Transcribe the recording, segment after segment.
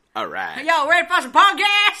All right. Yo, ready for some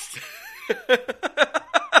podcast?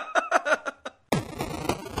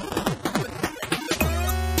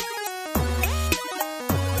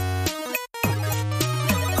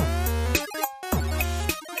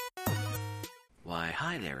 Why,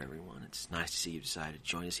 hi there, everyone. It's nice to see you decided to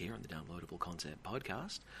join us here on the Downloadable Content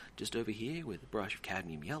Podcast. Just over here with a brush of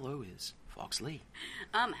cadmium yellow is Fox Lee.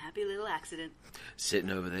 I'm a happy little accident. Sitting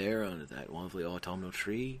over there under that wonderfully autumnal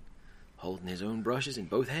tree, holding his own brushes in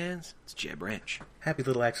both hands, it's Jeb Branch. Happy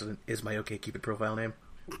Little Accident is my OkCupid profile name.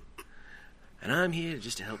 And I'm here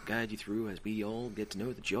just to help guide you through as we all get to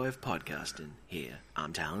know the joy of podcasting. Here,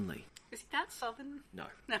 I'm Talon Lee. Is he that southern? No.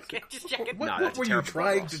 Okay, just checking. What were you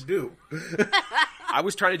trying to do? I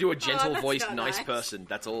was trying to do a gentle-voiced, not nice nice. person,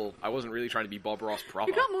 that's all. I wasn't really trying to be Bob Ross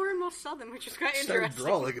proper. You got more and more southern, which is quite Started interesting.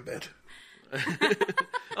 drawing a bit.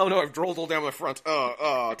 Oh no, I've drooled all down my front.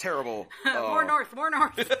 Terrible. More north, more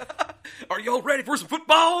north. Are you all ready for some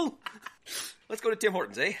football? Let's go to Tim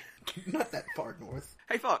Hortons, eh? Not that far north.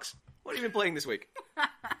 Hey, Fox, what have you been playing this week?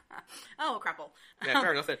 Oh, crapple. Yeah,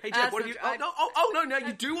 fair enough then. Hey, Jeb, what have you... No,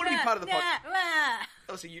 you do want to be part of the podcast.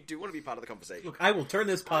 Oh, so you do want to be part of the conversation. Look, I will turn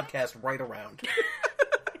this podcast right around.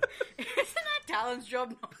 Isn't that Talon's job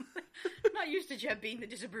normally? Not used to Jeb being the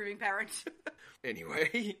disapproving parent.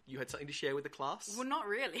 Anyway, you had something to share with the class? Well, not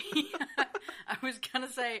really. I was going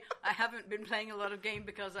to say I haven't been playing a lot of game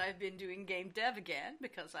because I've been doing game dev again,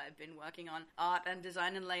 because I've been working on art and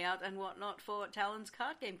design and layout and whatnot for Talon's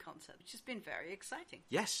card game concept, which has been very exciting.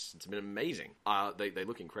 Yes, it's been amazing. They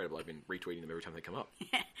look incredible. I've been retweeting them every time they come up.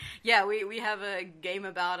 Yeah, we have a game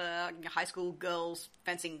about a high school girls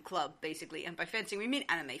fencing club, basically. And by fencing, we mean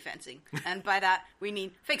anime fencing. And by that, we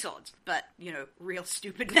mean fake swords. But, real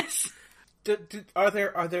stupidness. Are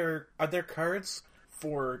there cards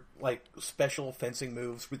for like special fencing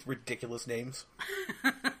moves with ridiculous names?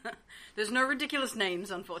 There's no ridiculous names,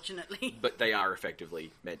 unfortunately. But they are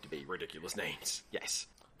effectively meant to be ridiculous names. Yes.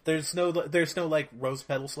 There's no like rose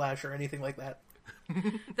petal slash or anything like that.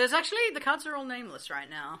 There's actually, the cards are all nameless right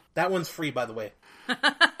now. That one's free, by the way.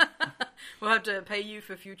 We'll have to pay you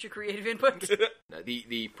for future creative input. No,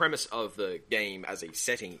 the premise of the game as a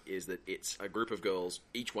setting is that it's a group of girls,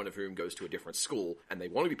 each one of whom goes to a different school, and they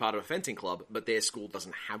want to be part of a fencing club, but their school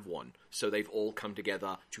doesn't have one. So they've all come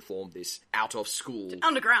together to form this out-of-school...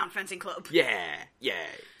 Underground fencing club. Yeah.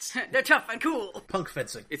 They're tough and cool. Punk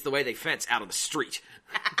fencing. It's the way they fence out on the street.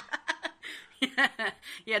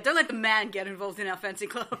 Yeah, don't let the man get involved in our fencing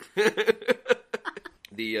club.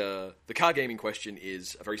 The card game in question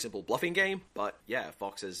is a very simple bluffing game, but yeah,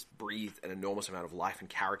 Fox has breathed an enormous amount of life and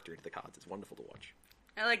character into the cards. It's wonderful to watch.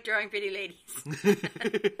 I like drawing pretty ladies.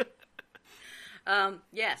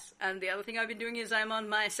 Yes, and the other thing I've been doing is I'm on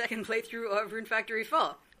my second playthrough of Rune Factory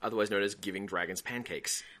 4. Otherwise known as giving dragons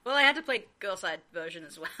pancakes. Well, I had to play girl side version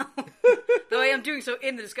as well. Though I am doing so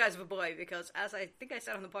in the disguise of a boy, because as I think I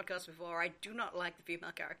said on the podcast before, I do not like the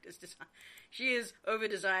female character's design. She is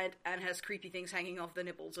over-designed and has creepy things hanging off the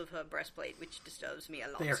nipples of her breastplate, which disturbs me a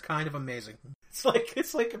lot. They are kind of amazing.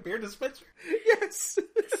 It's like a beer dispenser. Yes!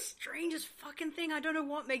 The strangest fucking thing. I don't know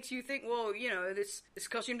what makes you think, well, this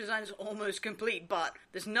costume design is almost complete, but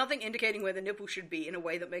there's nothing indicating where the nipple should be in a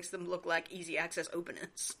way that makes them look like easy access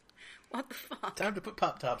openers. What the fuck? Time to put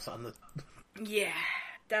pop-tops on the... Yeah,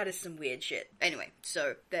 that is some weird shit. Anyway,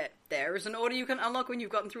 so there is an order you can unlock when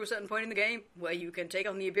you've gotten through a certain point in the game where you can take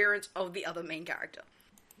on the appearance of the other main character.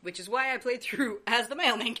 Which is why I played through as the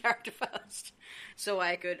male main character first. So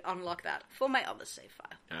I could unlock that for my other save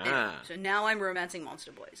file. Anyway, so now I'm romancing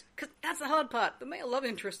monster boys. Because that's the hard part. The male love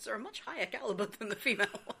interests are a much higher caliber than the female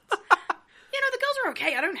ones. The girls are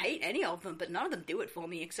okay. I don't hate any of them, but none of them do it for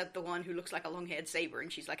me, except the one who looks like a long-haired saber, and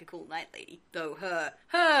she's like a cool knight lady. Though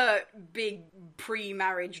her big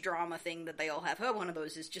pre-marriage drama thing that they all have, her one of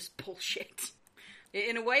those is just bullshit.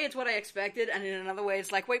 In a way, it's what I expected, and in another way,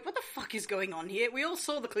 it's like, wait, what the fuck is going on here? We all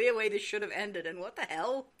saw the clear way this should have ended, and what the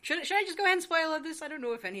hell? Should I just go ahead and spoil this? I don't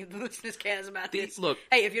know if any of the listeners cares about this. Look.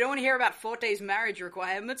 Hey, if you don't want to hear about Forte's marriage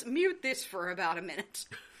requirements, mute this for about a minute.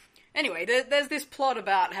 Anyway, there's this plot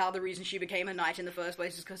about how the reason she became a knight in the first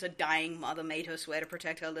place is because her dying mother made her swear to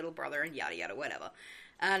protect her little brother and yada yada whatever.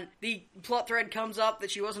 And the plot thread comes up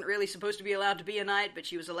that she wasn't really supposed to be allowed to be a knight, but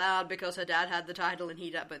she was allowed because her dad had the title and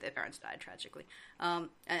he died, but their parents died tragically.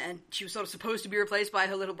 And she was sort of supposed to be replaced by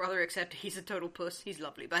her little brother, except he's a total puss. He's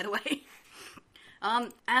lovely, by the way.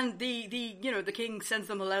 And the king sends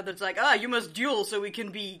them a letter that's like, you must duel so we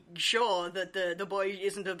can be sure that the boy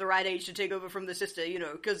isn't of the right age to take over from the sister,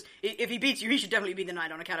 because if he beats you, he should definitely be the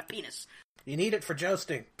knight on account of penis. You need it for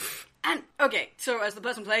jousting. And, okay, so as the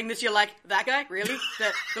person playing this, you're like, that guy? Really?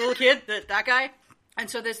 The little kid? That guy? And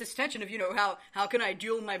so there's this tension of, how can I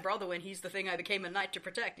duel my brother when he's the thing I became a knight to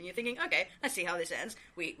protect? And you're thinking, okay, let's see how this ends.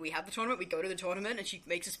 We have the tournament, we go to the tournament, and she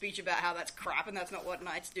makes a speech about how that's crap and that's not what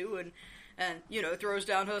knights do, and throws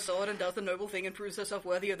down her sword and does the noble thing and proves herself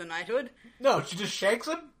worthy of the knighthood. No, she just shanks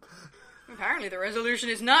him? Apparently the resolution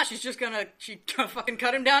is not. She's gonna fucking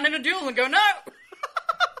cut him down in a duel and go, no!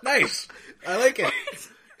 Nice! I like it.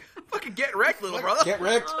 Fucking get wrecked, little brother. Get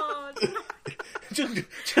wrecked. Oh, no.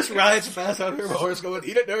 just rides fast on her horse going,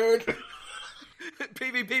 eat it, nerd.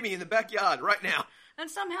 PvP me in the backyard right now. And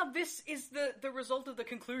somehow this is the result of the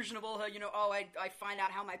conclusion of all her, I find out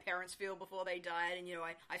how my parents feel before they died, and,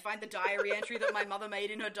 I find the diary entry that my mother made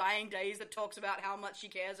in her dying days that talks about how much she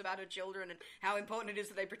cares about her children and how important it is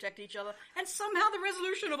that they protect each other. And somehow the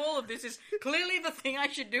resolution of all of this is clearly the thing I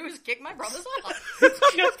should do is kick my brother's ass.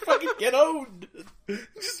 Just fucking get owned.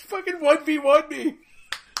 Just fucking 1v1 me.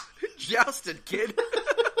 Jousted, kid.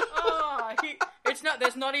 Oh, it's not.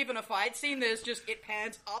 There's not even a fight scene. There's just it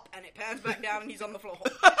pans up and it pans back down, and he's on the floor.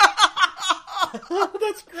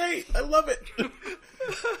 That's great. I love it.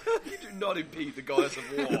 You do not impede the goddess of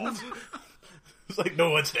war. It's like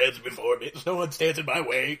no one stands before me. No one stands in my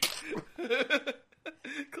way.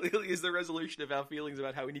 Clearly, is the resolution of our feelings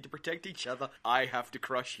about how we need to protect each other. I have to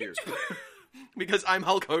crush you. Because I'm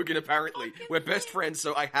Hulk Hogan, apparently. We're best friends,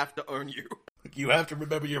 so I have to own you. You have to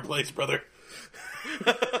remember your place, brother.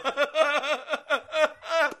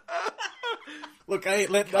 Look, I ain't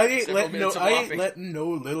letting no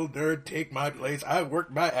little nerd take my place. I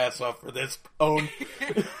worked my ass off for this own.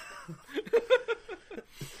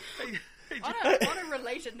 On a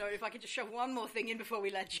related note, if I could just shove one more thing in before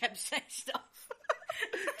we let Jeb say stuff.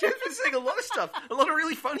 Jeb's been saying a lot of stuff. A lot of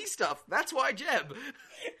really funny stuff. That's why Jeb.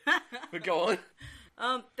 But go on.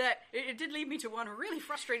 It did lead me to one really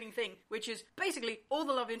frustrating thing, which is basically all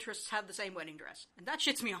the love interests have the same wedding dress. And that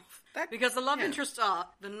shits me off. Because the love interests are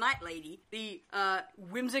the Night Lady, the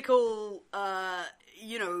whimsical,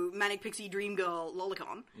 manic pixie dream girl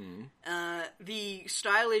Lolicon, the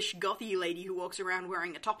stylish gothy lady who walks around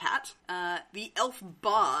wearing a top hat, the elf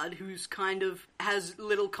bard who's kind of has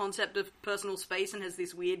little concept of personal space and has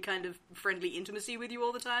this weird kind of friendly intimacy with you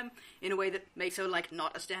all the time in a way that makes her like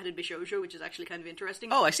not a standard bishojo, which is actually kind of interesting.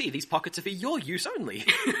 Oh, I see. These pockets are for your use only.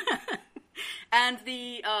 And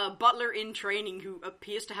the butler in training who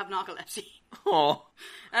appears to have narcolepsy. Oh.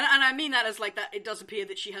 And I mean that as like that it does appear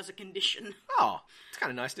that she has a condition. Oh, it's kind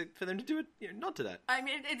of nice for them to do it, nod to that. I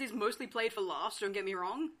mean, it is mostly played for laughs, don't get me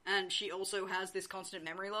wrong, and she also has this constant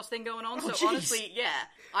memory loss thing going on, so geez. honestly, yeah,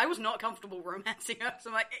 I was not comfortable romancing her, so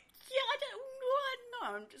I'm like,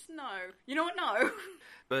 no. You know what, no.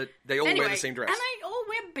 But they all wear the same dress. And they all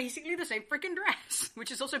wear basically the same freaking dress,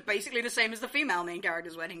 which is also basically the same as the female main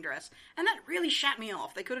character's wedding dress. And that really shat me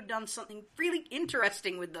off. They could have done something really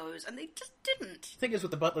interesting with those, and they just didn't. The thing is with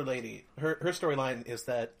the butler lady, her storyline is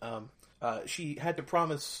that she had to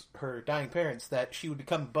promise her dying parents that she would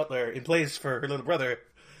become butler in place for her little brother.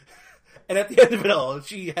 And at the end of it all,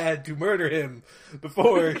 she had to murder him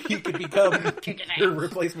before he could become her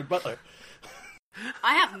replacement butler.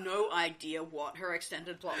 I have no idea what her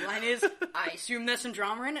extended plotline is. I assume there's some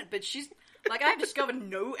drama in it, but she's... Like, I've discovered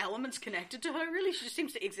no elements connected to her, really. She just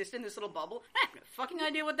seems to exist in this little bubble. I have no fucking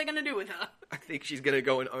idea what they're gonna do with her. I think she's gonna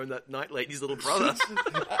go and own that Night Lady's little brother.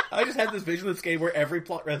 I just had this vision of this game where every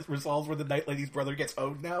plot resolves where the Night Lady's brother gets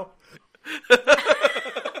owned now. Stop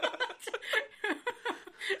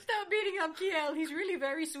beating up Kiel, he's really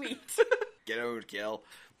very sweet. Get owned, Kiel.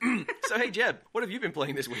 So, hey, Jeb, what have you been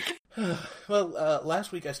playing this week? Well,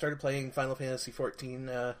 last week I started playing Final Fantasy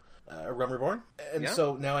XIV, Realm Reborn. And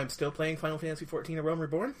so now I'm still playing Final Fantasy XIV, A Realm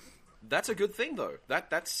Reborn. That's a good thing, though.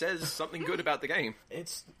 That says something good about the game.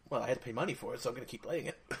 Well, I had to pay money for it, so I'm going to keep playing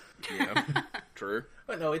it. Yeah, true.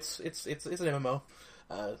 But no, it's an MMO.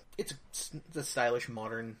 It's a stylish,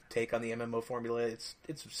 modern take on the MMO formula. It's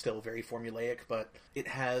still very formulaic, but it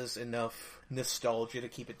has enough nostalgia to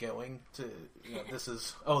keep it going. This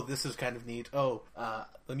is kind of neat.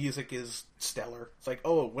 The music is stellar. It's like,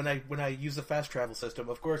 when I use the fast travel system,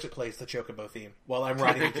 of course it plays the Chocobo theme while I'm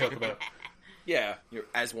riding the Chocobo. Yeah,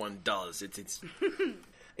 as one does.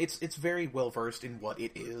 It's very well versed in what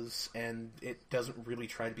it is, and it doesn't really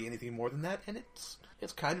try to be anything more than that, and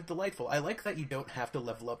it's kind of delightful. I like that you don't have to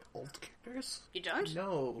level up old characters. You don't?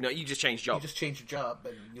 No, you just change job. You just change your job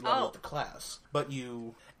and you level up the class, but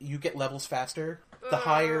you get levels faster. The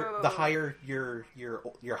higher your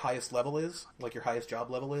highest level is, like your highest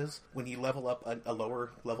job level is, when you level up a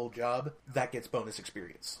lower level job, that gets bonus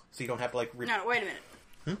experience. So you don't have to No, wait a minute.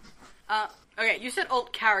 Okay, you said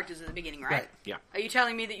alt characters at the beginning, right? Yeah. Are you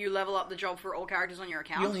telling me that you level up the job for all characters on your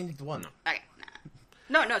account? You only need the one. Okay.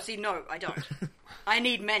 No, I don't. I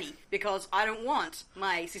need many, because I don't want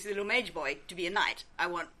my sissy little mage boy to be a knight. I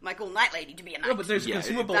want my cool knight lady to be a knight. No, but there's a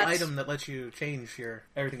consumable that's- item that lets you change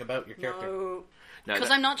everything about your character. No. No, Because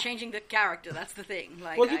that- I'm not changing the character, that's the thing.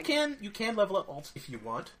 Like, Well, you can level up alts if you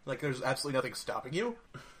want. Like, there's absolutely nothing stopping you.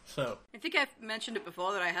 So, I think I've mentioned it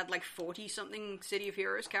before that I had like 40-something City of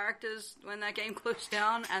Heroes characters when that game closed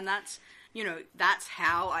down, and that's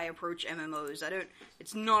how I approach MMOs.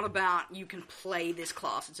 It's not about you can play this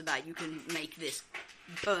class, it's about you can make this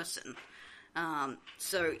person.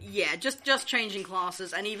 So yeah, just changing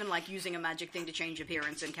classes and even like using a magic thing to change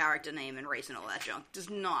appearance and character name and race and all that junk does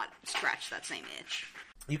not scratch that same itch.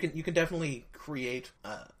 you can definitely create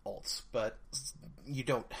alts, but you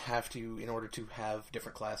don't have to in order to have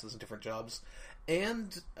different classes and different jobs.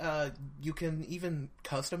 And you can even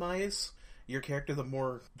customize your character the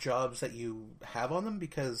more jobs that you have on them,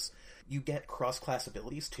 because you get cross-class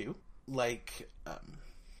abilities too. Like,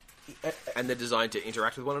 and they're designed to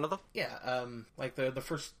interact with one another? yeah, like the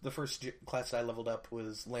first class I leveled up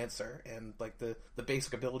was Lancer, and like the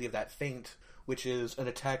basic ability of that feint, which is an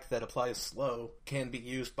attack that applies slow, can be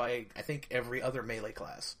used by I think every other melee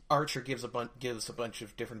class. Archer gives a bunch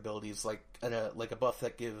of different abilities, like a buff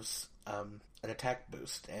that gives an attack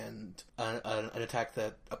boost and an attack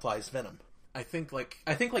that applies venom. I think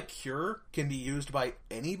Cure can be used by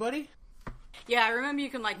anybody. Yeah, I remember you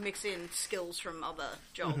can like mix in skills from other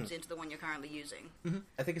jobs into the one you're currently using,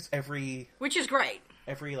 I think it's every which is great.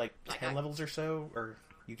 like 10 levels or so, or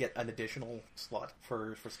you get an additional slot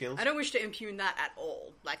for skills. I don't wish to impugn that at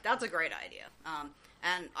all. Like, that's a great idea.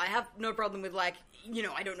 And I have no problem with, like,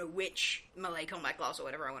 I don't know which melee combat class or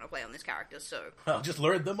whatever I want to play on this character, so, I'll just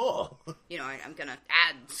learn them all. I'm gonna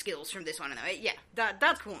add skills from this one and that. Yeah,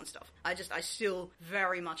 that's cool and stuff. I still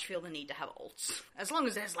very much feel the need to have ults. As long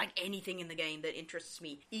as there's, like, anything in the game that interests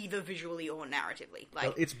me, either visually or narratively. Like,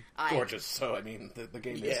 Well, it's gorgeous, so, I mean, the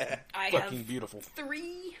game is I fucking have beautiful.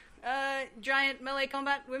 3 giant melee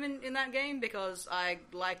combat women in that game because I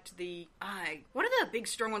liked what are the big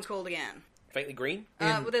strong ones called again? Faintly green?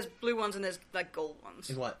 Well, there's blue ones and there's like gold ones.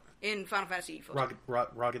 In what? In Final Fantasy XIV.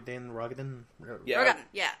 Rogadin? Yeah. Rogadin,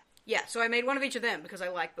 yeah. Yeah, so I made one of each of them because I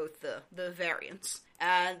like both the variants.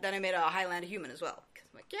 And then I made a Highlander human as well. 'Cause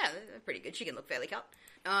I'm like, yeah, they're pretty good. She can look fairly cut.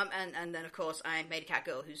 And then, of course, I made a cat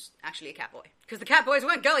girl who's actually a cat boy. Because the cat boys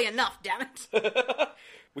weren't girly enough, damn it!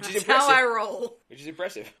 Which is That's impressive. how I roll. Which is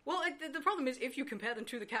impressive. Well, the problem is, if you compare them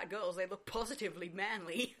to the cat girls, they look positively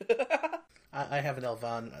manly. I have an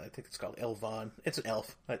Elvan. I think it's called Elvan. It's an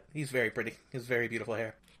elf. But he's very pretty. He has very beautiful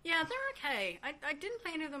hair. Yeah, they're okay. I didn't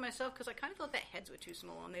play any of them myself because I kind of thought their heads were too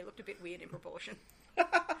small and they looked a bit weird in proportion. I'm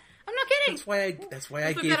not kidding! That's why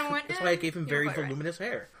I gave him very voluminous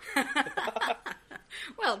hair.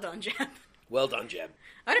 Well done, Jeb. Well done, Jeb.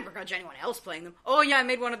 I didn't begrudge anyone else playing them. Oh yeah, I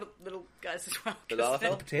made one of the little guys as well. The 'cause Lalafell?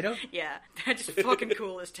 they're- Potato? Yeah, they're just fucking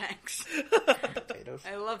cool as tanks. Potatoes.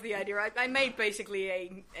 I love the idea. I made basically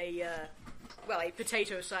a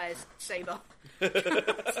potato-sized saber.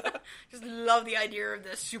 Just love the idea of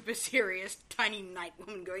the super serious tiny knight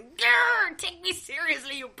woman going, "Grr, take me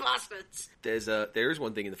seriously, you bastards!" There is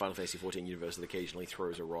one thing in the Final Fantasy XIV universe that occasionally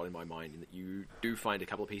throws a rod in my mind, in that you do find a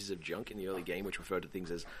couple of pieces of junk in the early game which refer to things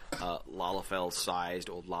as Lalafell-sized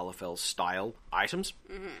or Lalafell-style items.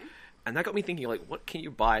 Mm-hmm. And that got me thinking, like, what can you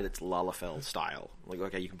buy that's Lalafell style? Like,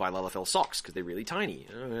 okay, you can buy Lalafell socks because they're really tiny.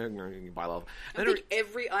 You can buy Lalafell. I think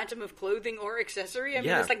every item of clothing or accessory. I mean,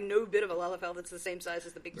 there's like no bit of a Lalafell that's the same size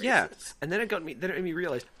as the big races. Yeah, and then it made me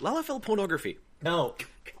realize Lalafell pornography. No.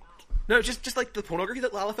 No, just like the pornography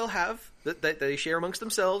that Lalafell have, that they share amongst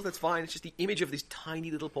themselves, that's fine. It's just the image of these tiny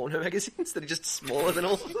little porno magazines that are just smaller than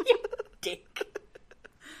all. Dick.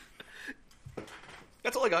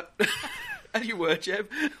 That's all I got. As you were, Jeb.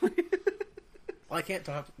 Well, I can't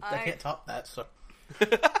top that, so...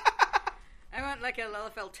 I want like a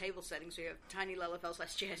Lalafell table setting, so you have tiny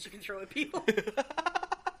Lalafell-sized chairs you can throw at people.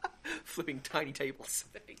 Flipping tiny tables.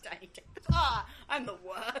 Flipping tiny tables. Ah, I'm the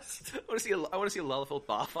worst. I want to see a Lalafell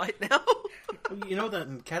bar fight now. You know that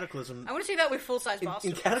in Cataclysm... I want to see that with full-size boss.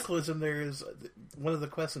 In Cataclysm, there's... One of the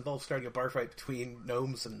quests involves starting a bar fight between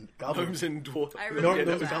gnomes and goblins. Gnomes and dwarves. I remember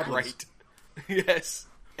Gnomes and that. goblins. Great. Yes.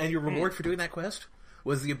 And your reward for doing that quest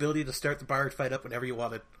was the ability to start the bar fight up whenever you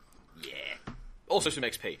wanted. Yeah. Also some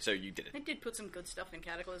XP, so you did They it. did put some good stuff in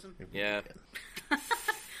Cataclysm. Yeah.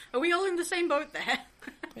 Are we all in the same boat there?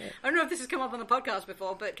 I don't know if this has come up on the podcast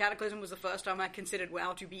before, but Cataclysm was the first time I considered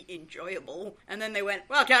WoW to be enjoyable. And then they went,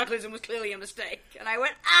 well, Cataclysm was clearly a mistake. And I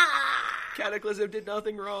went, ah! Cataclysm did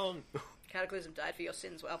nothing wrong. Cataclysm died for your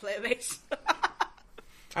sins, WoW player base.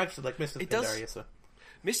 I actually like Mists of It does- Pandaria, so...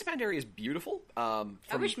 Mr. Pandaria is beautiful. I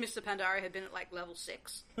wish Mr. Pandaria had been at, like, level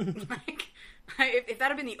 6. Like, if that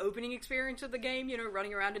had been the opening experience of the game, you know,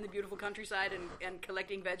 running around in the beautiful countryside and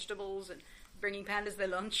collecting vegetables and bringing pandas their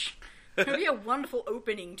lunch, it would be a wonderful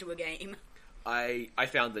opening to a game. I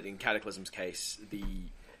found that in Cataclysm's case,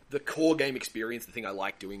 the core game experience, the thing I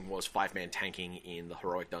liked doing was 5-man tanking in the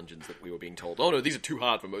heroic dungeons that we were being told, oh no, these are too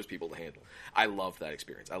hard for most people to handle. I loved that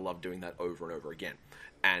experience. I loved doing that over and over again.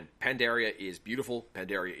 And Pandaria is beautiful.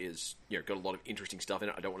 Pandaria is, you know, got a lot of interesting stuff in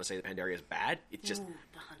it. I don't want to say that Pandaria is bad. It's just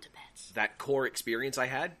the hunter pets. that core experience I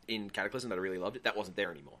had in Cataclysm that I really loved it, that wasn't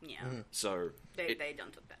there anymore. Yeah. So They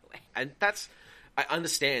don't took that away. and that's, I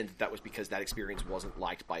understand that was because that experience wasn't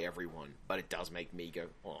liked by everyone, but it does make me go,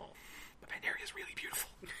 oh, but Pandaria is really beautiful.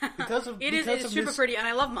 It is super pretty, and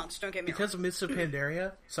I love months, don't get me wrong. Because of Mists of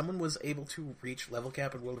Pandaria, someone was able to reach level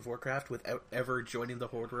cap in World of Warcraft without ever joining the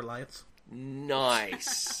Horde Alliance.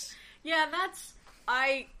 Nice. Yeah,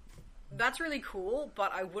 that's really cool,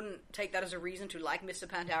 but I wouldn't take that as a reason to like Mists of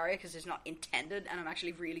Pandaria, because it's not intended, and I'm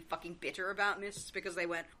actually really fucking bitter about Mists, because they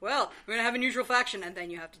went, well, we're gonna have a neutral faction, and then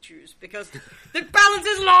you have to choose, because the balance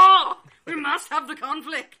is law! We must have the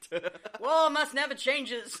conflict! War must never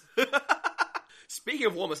changes! Speaking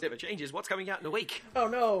of War Must Never Changes, what's coming out in a week? Oh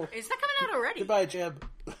no! Is that coming out already? Goodbye, Jeb.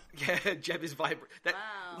 Yeah, Jeb is vibrating. Wow.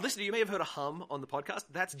 Listener, you may have heard a hum on the podcast.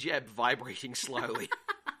 That's Jeb vibrating slowly.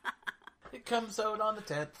 It comes out on the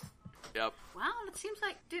 10th. Yep. Wow, it seems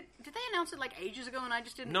like... Did they announce it like ages ago and I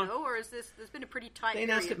just didn't No. know? Or is there's been a pretty tight They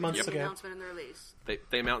announced period it months between the ago. announcement and the release?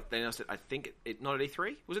 They announced it, I think, not at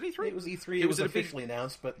E3? Was it E3? It was E3. It It was was at a big- officially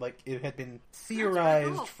announced, but like it had been pretty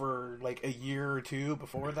theorized cool. for like a year or two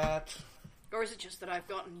before that. Or is it just that I've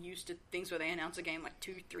gotten used to things where they announce a game like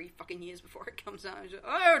 2-3 fucking years before it comes out? Just,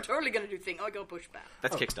 oh, we're totally gonna do thing. Oh, we got pushed back.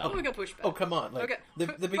 That's Oh, Kickstarter. we got pushed back. Oh, come on! Like Okay.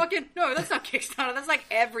 the big, Fucking no, that's not Kickstarter. That's like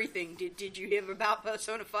everything. Did you hear about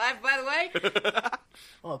Persona 5, by the way?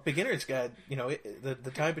 well, Beginner's Guide. You know,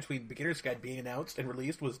 the time between Beginner's Guide being announced and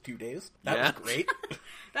released was 2 days. That Yeah. was great.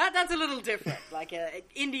 That's a little different. Like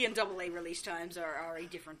indie and AA release times are a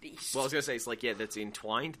different beast. Well, I was going to say, it's like, yeah, that's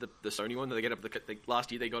entwined, the Sony one. They get up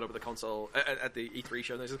last year they got over the console, at the E3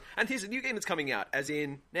 show, and here's a new game that's coming out, as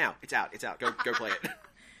in, now, it's out, go play it.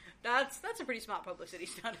 That's a pretty smart publicity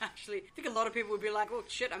stunt, actually. I think a lot of people would be like, "Oh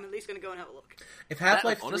shit, I'm at least going to go and have a look." If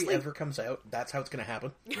Half-Life honestly- 3 ever comes out, that's how it's going to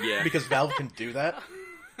happen. Yeah. Because Valve can do that.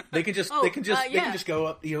 They can just Oh, they can yeah. just go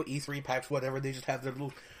up, you know, E3 PAX, whatever. They just have their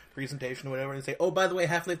little presentation or whatever, and say, "Oh, by the way,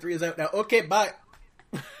 Half-Life 3 is out now. Okay, bye."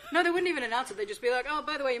 No, they wouldn't even announce it. They'd just be like, "Oh,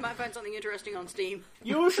 by the way, you might find something interesting on Steam."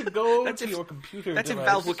 You should go That's to if- your computer. That's if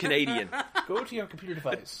device. Valve were Canadian. Go to your computer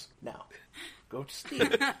device now. Go to Steam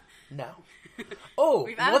now. Oh,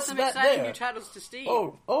 We've added what's some that exciting there? new titles to Steam.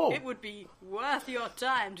 Oh. It would be worth your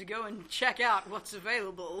time to go and check out what's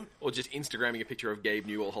available. Or just Instagramming a picture of Gabe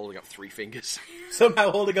Newell holding up 3 fingers.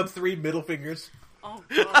 Somehow holding up 3 middle fingers. Oh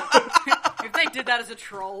god. If they did that as a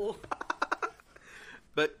troll.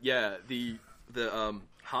 But, yeah, the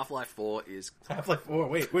Half-Life 4 is... Half-Life 4.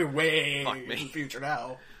 Wait, we're way Fuck me. in the future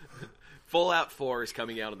now. Fallout 4 is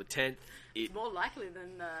coming out on the 10th. More likely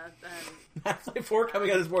than Half-Life 4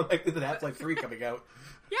 coming out is more likely than Half-Life 3 coming out.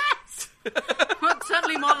 yes! Well,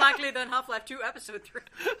 certainly more likely than Half-Life 2 Episode 3.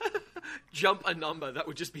 Jump a number, that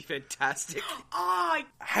would just be fantastic. Oh,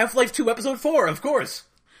 Half-Life 2 Episode 4, of course.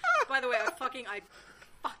 by the way, I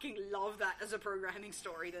fucking love that as a programming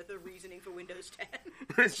story, the reasoning for Windows 10.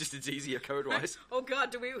 It's easier code-wise. Oh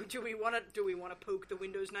god, do we want to poke the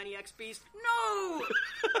Windows 90X beast? No!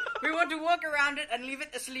 We want to walk around it and leave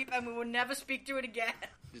it asleep, and we will never speak to it again.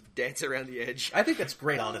 Just dance around the edge. I think that's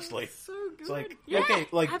great, honestly. So good. It's like, yeah, okay,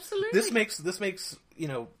 like, absolutely. this makes, you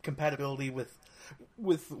know, compatibility with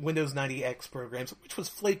Windows 90X programs, which was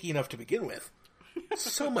flaky enough to begin with,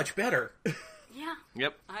 so much better. Yeah.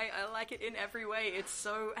 Yep. I like it in every way. It's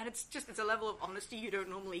a level of honesty you don't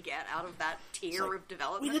normally get out of that tier like, of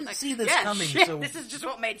development. we didn't Like, see this yeah, coming, shit, so this is just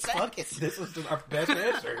what made sense. Fuck it, this is our best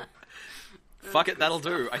answer. Fuck it, that'll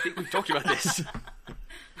do. I think we've talked about this.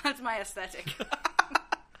 That's my aesthetic.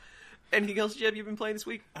 Anything else, Jeb, you've been playing this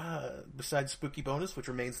week? Besides Spooky Bonus, which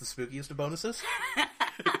remains the spookiest of bonuses.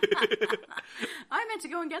 I meant to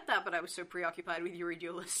go and get that, but I was so preoccupied with Yuri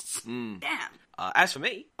Duelists. Damn. As for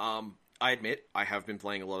me, I admit I have been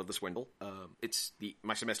playing a lot of The Swindle.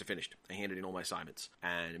 My semester finished. I handed in all my assignments,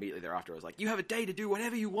 and immediately thereafter I was like, "You have a day to do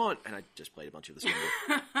whatever you want," and I just played a bunch of The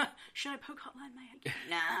Swindle. Should I poke Hotline Miami?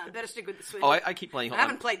 Nah, better stick with the Swindle. Oh, I keep playing Hotline. I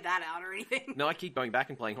haven't played that out or anything. No, I keep going back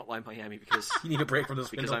and playing Hotline Miami because You need a break from this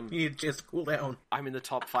Because window. You need to just cool down. I'm in the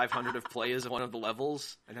top 500 of players of one of the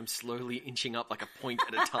levels, and I'm slowly inching up like a point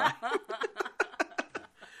at a time.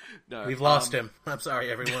 No, We've lost him. I'm sorry,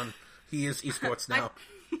 everyone. He is esports now.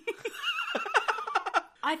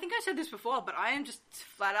 I think I said this before, but I am just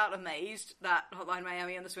flat out amazed that Hotline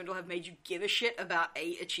Miami and The Swindle have made you give a shit about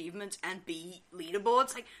A, achievements, and B,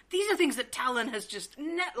 leaderboards. Like, these are things that Talon has just...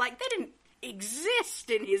 they didn't exist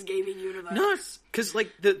in his gaming universe. No, because,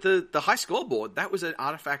 like, the high scoreboard, that was an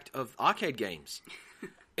artifact of arcade games.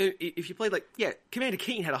 If you played, like, Commander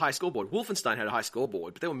Keen had a high scoreboard, Wolfenstein had a high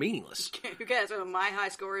scoreboard, but they were meaningless. Who cares? My high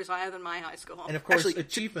score is higher than my high score. And of course, Actually,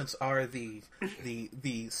 achievements are the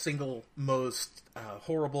single most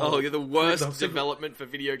horrible... Oh, you're the worst development for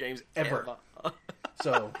video games ever.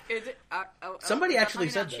 So, Is it, somebody actually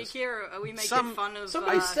said cheeky this. here, or are we making fun of...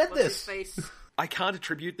 Somebody said what's this. his face? I can't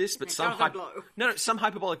attribute this, but some some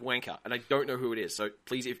hyperbolic wanker, and I don't know who it is. So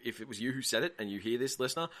please, if it was you who said it and you hear this,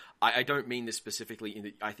 listener, I don't mean this specifically in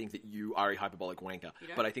that I think that you are a hyperbolic wanker,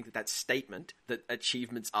 but I think that statement that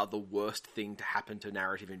achievements are the worst thing to happen to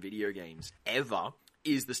narrative in video games ever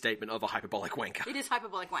is the statement of a hyperbolic wanker. It is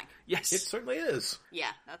hyperbolic wank. Yes. It certainly is. Yeah,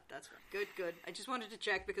 that's right. Good. I just wanted to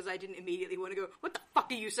check because I didn't immediately want to go, what the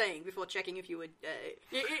fuck are you saying, before checking if you were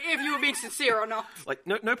being sincere or not. Like,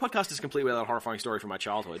 no podcast is complete without a horrifying story from my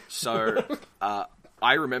childhood. So,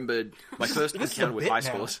 I remembered my first encounter with high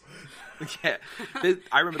scores. Yeah.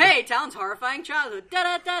 I remember... Hey, Talon's horrifying childhood.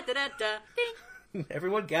 Da-da-da-da-da-da. Ding.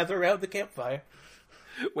 Everyone gather around the campfire.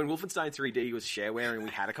 When Wolfenstein 3D was shareware and we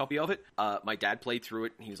had a copy of it, my dad played through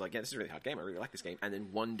it and he was like, yeah, this is a really hard game, I really like this game. And then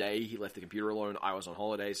one day he left the computer alone, I was on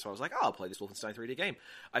holidays, so I was like, I'll play this Wolfenstein 3D game.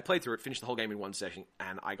 I played through it, finished the whole game in one session,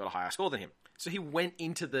 and I got a higher score than him. So he went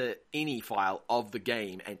into the INI file of the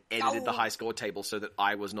game and edited the high score table so that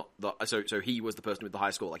I was not the... So he was the person with the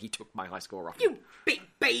high score, like he took my high score off. You big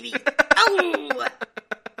baby! Oh!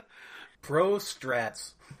 Pro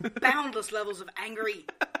strats. Boundless levels of angry.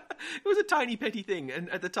 It was a tiny petty thing, and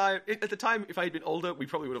at the time, if I had been older, we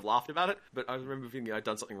probably would have laughed about it, but I remember thinking I'd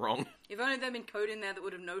done something wrong. If only there'd been code in there that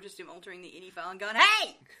would have noticed him altering the INI file and gone,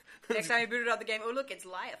 hey! Next time he booted up the game, oh look, it's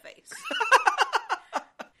Liar Face.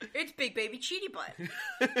 It's Big Baby Cheaty Butt.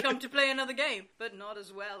 Come to play another game, but not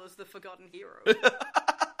as well as the Forgotten Hero.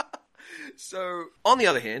 So, on the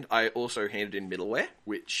other hand, I also handed in middleware,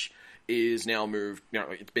 which is now moved,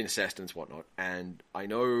 it's been assessed and whatnot, and I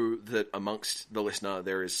know that amongst the listener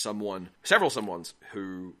there is several someones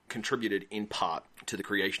who contributed in part to the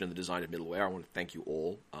creation and the design of middleware. I want to thank you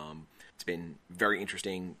all. It's been very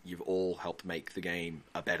interesting. You've all helped make the game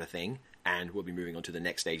a better thing, and we'll be moving on to the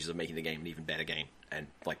next stages of making the game an even better game, and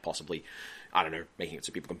like possibly, I don't know, making it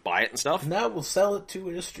so people can buy it and stuff. Now we'll sell it to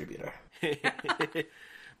a distributor.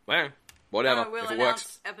 Well, whatever, We'll if it announce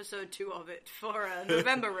works. episode 2 of it for a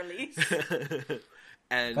November release.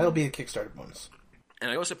 And That'll be a Kickstarter bonus. And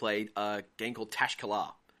I also played a game called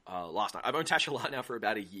Tashkalar last night. I've owned Tashkalar now for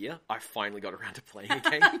about a year. I finally got around to playing a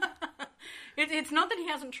game. It's not that he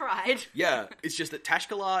hasn't tried. Yeah, it's just that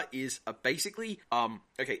Tashkalar is basically,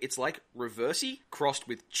 it's like Reversi crossed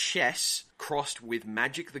with chess, crossed with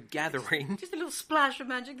Magic the Gathering. Just a little splash of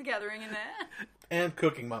Magic the Gathering in there. And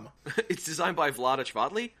Cooking Mama. It's designed by Vlada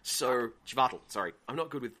Chvátil, sorry. I'm not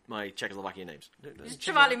good with my Czechoslovakian names.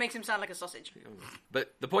 Chvátil makes him sound like a sausage.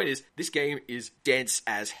 But the point is, this game is dense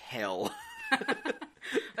as hell.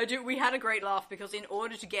 We had a great laugh because in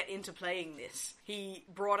order to get into playing this, he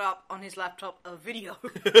brought up on his laptop a video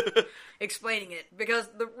explaining it because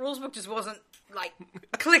the rules book just wasn't like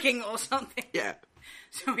clicking or something. Yeah.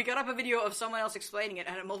 So we got up a video of someone else explaining it,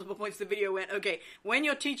 and at multiple points the video went, okay, when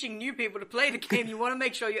you're teaching new people to play the game, you want to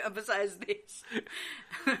make sure you emphasize this.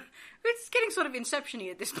 It's getting sort of Inception-y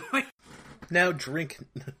at this point. Now drink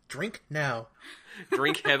now.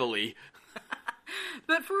 Drink heavily.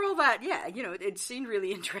 But for all that, yeah, it seemed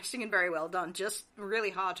really interesting and very well done. Just really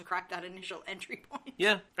hard to crack that initial entry point.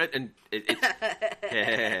 Yeah, and it's...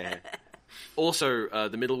 Also,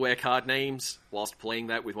 the middleware card names, whilst playing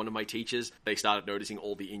that with one of my teachers, they started noticing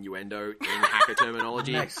all the innuendo in hacker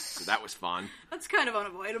terminology. Nice. So that was fun. That's kind of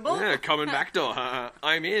unavoidable. Yeah, common backdoor.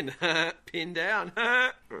 I'm in. Pin down.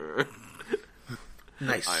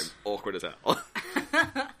 Nice. I'm awkward as hell.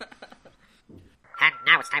 And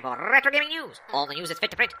now it's time for Retro Gaming News. All the news is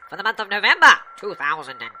fit to print for the month of November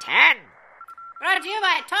 2010. Brought to you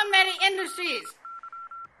by Tonberry Industries.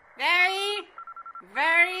 Very,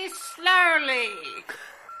 very slowly.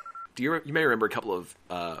 You may remember a couple of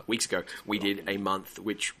weeks ago, we did a month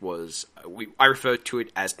which was, I referred to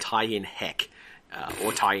it as Tie-In Heck,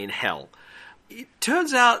 or Tie-In Hell. It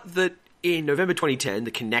turns out that in November 2010,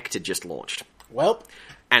 the Kinect had just launched. Well.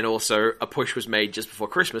 And also, a push was made just before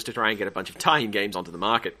Christmas to try and get a bunch of tie-in games onto the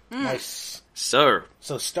market. Nice. So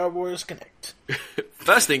Star Wars Kinect.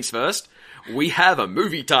 First things first, we have a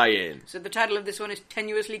movie tie-in. So the title of this one is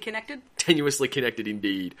Tenuously Connected? Tenuously connected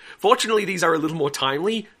indeed. Fortunately, these are a little more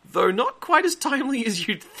timely, though not quite as timely as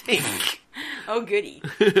you'd think. Oh, goody.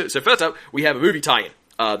 So first up, we have a movie tie-in.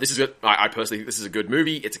 I personally think this is a good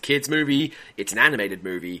movie. It's a kid's movie. It's an animated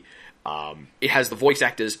movie. It has the voice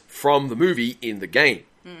actors from the movie in the game.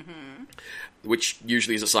 Mm-hmm. Which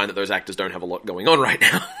usually is a sign that those actors don't have a lot going on right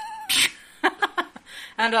now.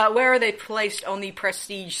 And where are they placed on the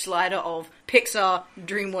prestige slider of Pixar,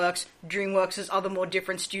 DreamWorks, DreamWorks' other more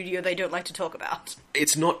different studio they don't like to talk about?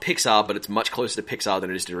 It's not Pixar, but it's much closer to Pixar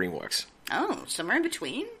than it is to DreamWorks. Oh, somewhere in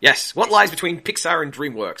between? Yes. What lies between Pixar and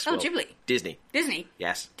DreamWorks? Oh, Well, Ghibli. Disney. Disney?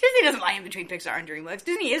 Yes. Disney doesn't lie in between Pixar and DreamWorks.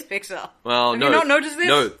 Disney is Pixar. Well, Have no. you not noticed this?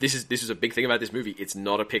 No, this is a big thing about this movie. It's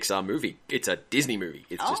not a Pixar movie. It's a Disney movie.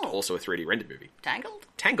 It's just Oh. also a 3D rendered movie. Tangled?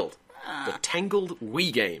 Tangled. The Tangled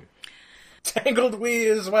Wii game. Tangled Wii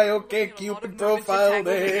is my OK Cupid profile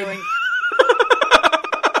name.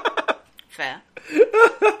 Fair.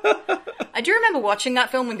 I do remember watching that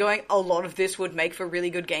film and going, a lot of this would make for really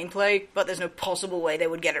good gameplay, but there's no possible way they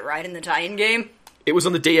would get it right in the tie-in game. It was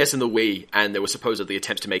on the DS and the Wii, and there were supposedly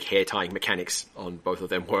attempts to make hair-tying mechanics on both of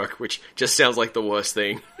them work, which just sounds like the worst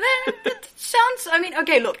thing. That sounds... I mean,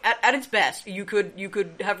 okay, look, at its best, you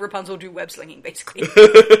could have Rapunzel do web-slinging, basically.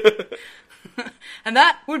 And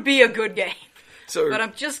that would be a good game. But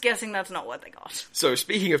I'm just guessing that's not what they got. So,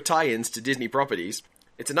 speaking of tie-ins to Disney properties,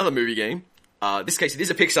 it's another movie game. This case, it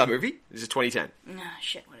is a Pixar movie. This is 2010. Ah,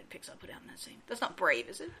 shit, what did Pixar put out in that scene? That's not Brave,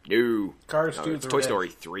 is it? No. Cars No, 2 it's The Toy Revenge. Story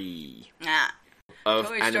 3. Ah. Of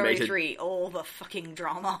Toy animated... Story 3, all the fucking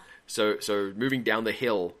drama. So moving down the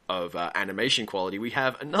hill of animation quality, we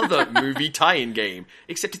have another movie tie-in game,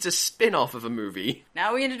 except it's a spin-off of a movie.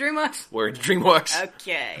 Now we into DreamWorks? We're into DreamWorks.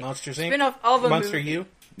 Okay. Monsters Inc. Spin-off of a Monster movie. U.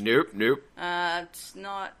 Nope. It's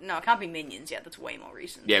not... No, it can't be Minions yet, that's way more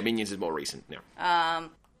recent. Yeah, Minions is more recent. No.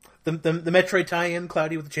 The Metroid tie-in,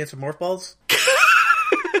 Cloudy with a Chance of Morph Balls.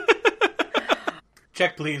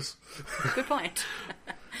 Check, please. Good point.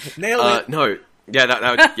 Nailed it. No. Yeah,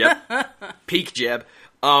 that yep. Peak jab.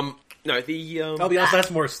 No, the... I'll be honest,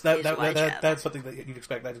 that's more... my jab. That's something that you'd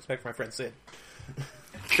expect. I'd expect from my friend Sid.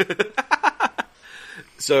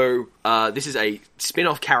 So, this is a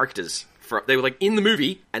spin-off characters. They were, like, in the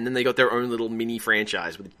movie, and then they got their own little mini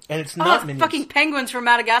franchise. And it's Oh, not Minions. fucking penguins from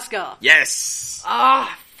Madagascar. Yes!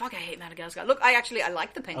 Ah, fuck, I hate Madagascar. Look, I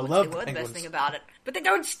like the penguins. I love they were the penguins. best thing about it. But they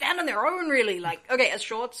don't stand on their own, really. Like, okay, as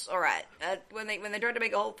shorts, alright. When they tried to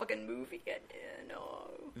make a whole fucking movie, no.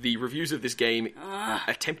 The reviews of this game,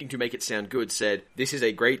 attempting to make it sound good, said, "This is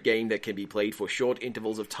a great game that can be played for short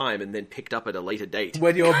intervals of time and then picked up at a later date."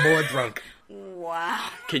 When you're more drunk. Wow.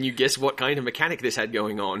 Can you guess what kind of mechanic this had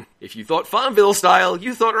going on? If you thought Farmville style,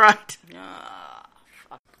 you thought right.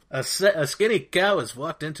 A skinny cow has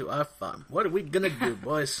walked into our farm. What are we gonna do,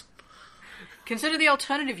 boys? Consider the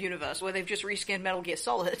alternative universe where they've just reskinned Metal Gear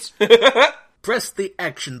Solid. Press the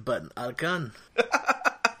action button, Alcon.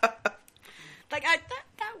 Like, that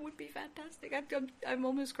would be fantastic. I'm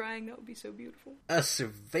almost crying. That would be so beautiful. A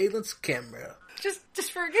surveillance camera. Just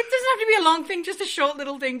for, it doesn't have to be a long thing, just a short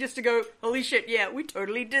little thing, just to go, holy shit, yeah, we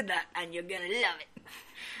totally did that, and you're gonna love it.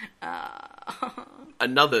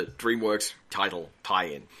 Another DreamWorks title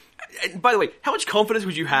tie-in. And by the way, how much confidence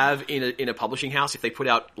would you have in a publishing house if they put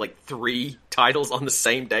out, like, 3 titles on the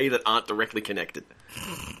same day that aren't directly connected?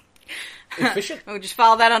 Efficient. We'll just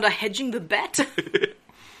file that under hedging the bet.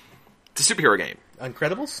 It's a superhero game.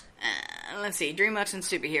 Incredibles? Let's see, DreamWorks and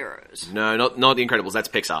superheroes. No, not The Incredibles, that's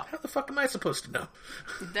Pixar. How the fuck am I supposed to know?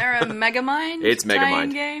 They're a Megamind It's tie-in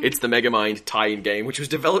Megamind. game? It's the Megamind tie-in game, which was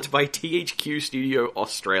developed by THQ Studio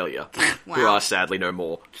Australia, who Wow. are sadly no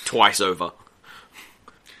more. Twice over.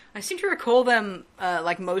 I seem to recall them,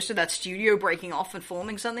 like most of that studio breaking off and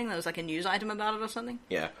forming something. There was like a news item about it or something.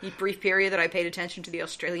 Yeah. The brief period that I paid attention to the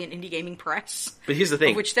Australian indie gaming press. But here's the thing.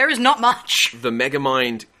 Of which there is not much. The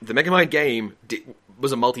Megamind game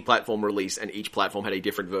was a multi-platform release, and each platform had a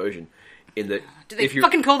different version. In that, Did they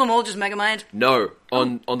fucking call them all just Megamind? No,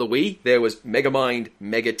 on the Wii there was Megamind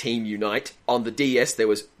Mega Team Unite. On the DS there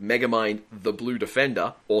was Megamind The Blue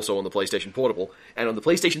Defender, also on the PlayStation Portable. And on the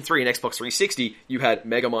PlayStation 3 and Xbox 360 you had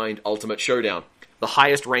Megamind Ultimate Showdown. The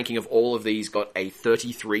highest ranking of all of these got a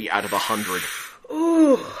 33 out of 100.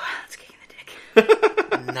 Ooh, that's kicking the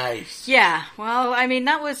dick. Nice. Yeah, well, I mean,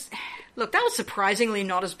 that was surprisingly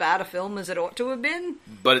not as bad a film as it ought to have been.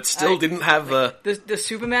 But it still didn't have the... The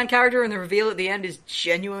Superman character and the reveal at the end is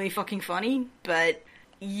genuinely fucking funny, but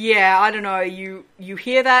Yeah, I don't know. You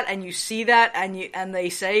hear that and you see that and they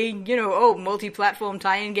say, multi-platform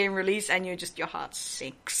tie-in game release, and your heart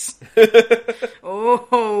sinks.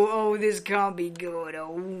 oh, this can't be good.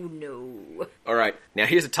 Oh no. All right, now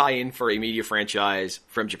here's a tie-in for a media franchise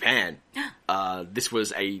from Japan. This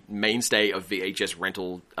was a mainstay of VHS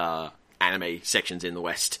rental anime sections in the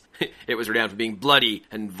West. It was renowned for being bloody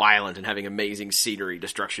and violent and having amazing scenery,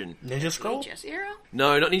 destruction. Ninja Scroll? VHS era?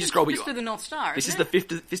 No, not Ninja Scroll. Fist of the North Star. This is the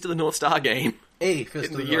Fist of the North Star game. A Fist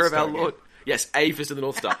In of the the year North of our Star Lord. game. Yes, a Fist of the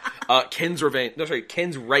North Star. Ken's Revenge. No, sorry,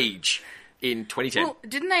 Ken's Rage in 2010. Well,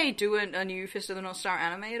 didn't they do a new Fist of the North Star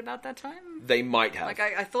anime at about that time? They might have. Like,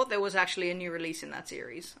 I thought there was actually a new release in that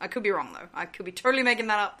series. I could be wrong, though. I could be totally making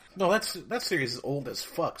that up. No, that series is old as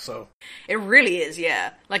fuck, so... It really is,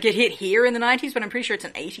 yeah. Like, it hit here in the 90s, but I'm pretty sure it's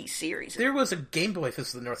an 80s series. There was a Game Boy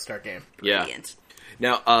Fist of the North Star game. Yeah. Brilliant.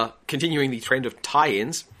 Now, continuing the trend of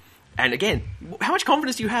tie-ins, and again, how much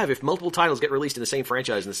confidence do you have if multiple titles get released in the same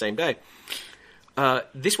franchise in the same day?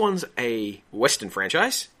 This one's a Western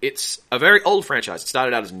franchise. It's a very old franchise. It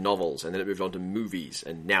started out as novels, and then it moved on to movies,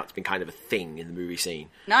 and now it's been kind of a thing in the movie scene.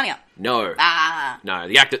 Narnia. No. Ah. No,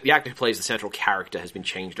 the actor who plays the central character has been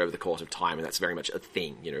changed over the course of time, and that's very much a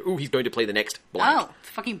thing. He's going to play the next blank. Oh, it's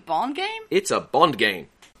a fucking Bond game? It's a Bond game.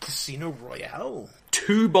 Casino Royale.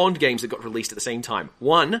 2 Bond games that got released at the same time.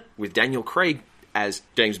 One with Daniel Craig as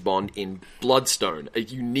James Bond in Bloodstone, a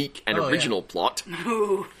unique and original plot,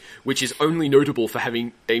 which is only notable for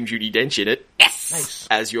having Dame Judi Dench in it. Yes! Nice.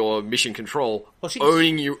 As your mission control, Well, she's-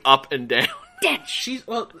 owning you up and down. She's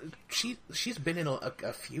been in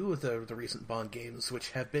a few of the recent Bond games,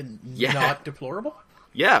 which have been Yeah. not deplorable.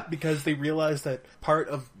 Yeah. Because they realize that part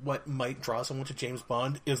of what might draw someone to James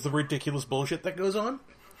Bond is the ridiculous bullshit that goes on.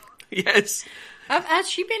 Yes. Has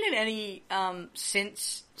she been in any,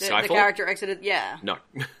 since the Skyfall? character exited? Yeah. No.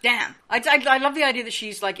 Damn. I love the idea that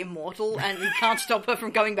she's, like, immortal and you can't stop her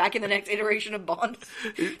from going back in the next iteration of Bond.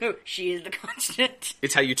 No, she is the constant.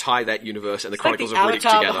 It's how you tie that universe and the It's like Chronicles the of Riddick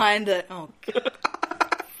avatar together. behind the... Oh, God.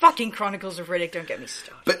 Fucking Chronicles of Riddick, don't get me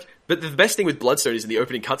started. But the best thing with Bloodstone is in the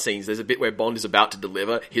opening cutscenes, there's a bit where Bond is about to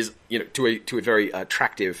deliver his, to a very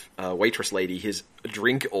attractive waitress lady, his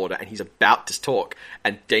drink order, and he's about to talk,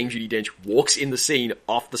 and Dame Judi Dench walks in the scene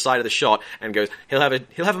off the side of the shot and goes, he'll have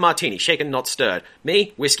a martini, shaken, not stirred.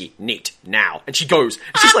 Me, whiskey, neat, now. And she goes.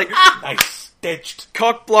 It's just like, Nice. Stitched.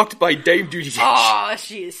 cock blocked by Dame Judi Dench. Oh,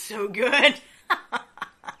 she is so good.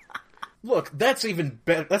 Look, that's even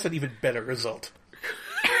better. That's an even better result.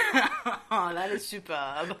 Oh, that is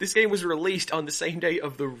superb. This game was released on the same day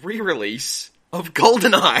of the re-release of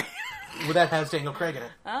GoldenEye. Well, that has Daniel Craig in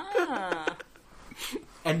it. Ah.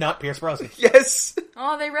 And not Pierce Brosnan. Yes.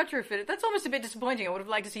 Oh, they retrofitted. That's almost a bit disappointing. I would have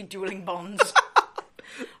liked to see dueling Bonds.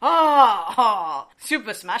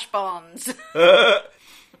 Super Smash Bonds.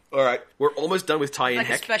 All right, we're almost done with tie-in Like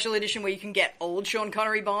a heck. special edition where you can get old Sean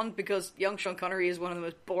Connery Bond, because young Sean Connery is one of the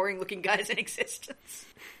most boring-looking guys in existence.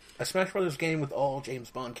 A Smash Brothers game with all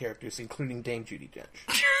James Bond characters, including Dame Judi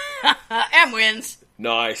Dench. M wins.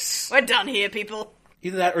 Nice. We're done here, people.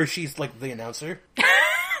 Either that, or she's like the announcer.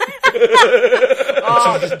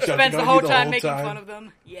 Oh, Just spends jumping the on whole you time making time. fun of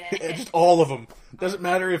them. Yeah. Just all of them. Doesn't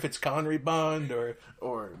matter if it's Connery Bond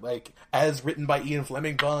or like as written by Ian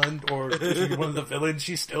Fleming Bond or if you're one of the villains.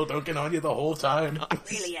 She's still dunking on you the whole time.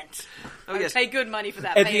 Brilliant. Oh, yes. Pay good money for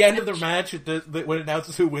that. At Pay the end of the attention. match, when it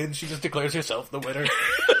announces who wins, she just declares herself the winner.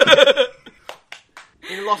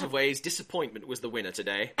 In a lot of ways, disappointment was the winner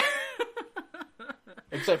today.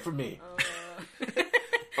 Except for me.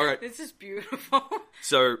 All right, This is beautiful.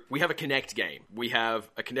 so we have a Kinect game. We have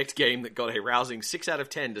a Kinect game that got a rousing 6 out of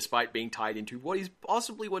 10 despite being tied into what is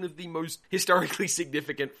possibly one of the most historically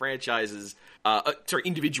significant franchises,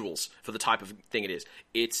 individuals for the type of thing it is.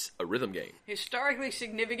 It's a rhythm game. Historically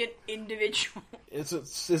significant individual. Is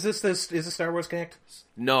this Star Wars Connect?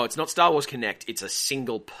 No, it's not Star Wars Kinect. It's a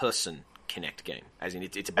single-person Kinect game. As in,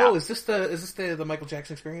 it's about... Oh, is this the Michael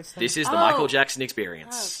Jackson experience thing? This is the Oh. Michael Jackson Oh,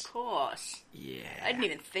 experience. of course. Yeah. I didn't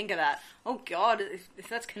even think of that. Oh god, if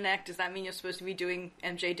that's Connect, does that mean you're supposed to be doing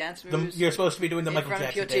MJ dance moves? You're supposed to be doing the in Michael front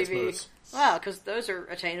Jackson of your dance TV. moves. Wow, because those are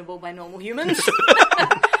attainable by normal humans.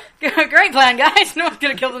 Great plan, guys. No one's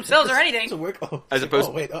gonna kill themselves or To anything. work. Oh, As opposed-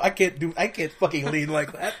 oh, wait, I can't fucking lean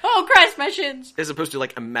like that. Oh Christ, my shins. As opposed to,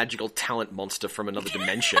 like, a magical talent monster from another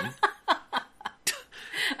dimension.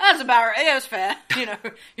 That's about it. Yeah, it's fair. You know,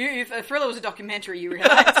 if a Thriller was a documentary, you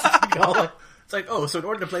realize. It's like, oh, so in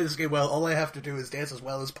order to play this game well, all I have to do is dance as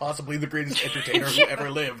well as possibly the greatest entertainer who ever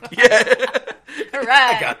lived. All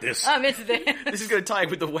right. I got this. I'm into this. This is going to tie in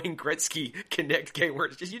with the Wayne Gretzky Connect game where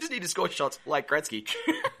it's just, you just need to score shots like Gretzky.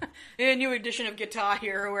 A new edition of Guitar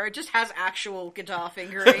Hero where it just has actual guitar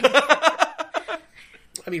fingering. I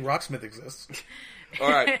mean, Rocksmith exists. All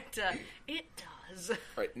right. It does. All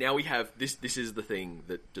right, now we have this. This is the thing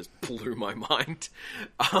that just blew my mind.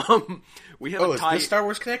 We have Oh, a is tie. this Star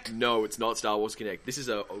Wars Connect? No, it's not Star Wars Connect. This is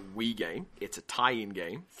a Wii game. It's a tie-in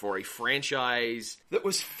game for a franchise that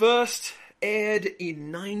was first aired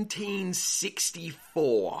in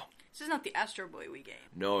 1964. This is not the Astro Boy Wii game.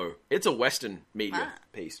 No, it's a Western media Ah.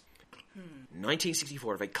 piece.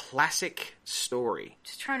 1964 of a classic story.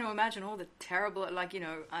 Just trying to imagine all the terrible, like,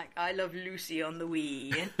 I Love Lucy on the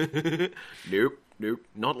Wii. Nope,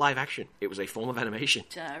 not live action. It was a form of animation.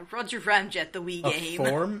 Roger Ramjet, the Wii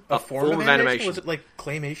game. A form of animation. Was it like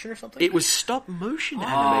claymation or something? It was stop motion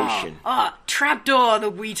animation. Trapdoor,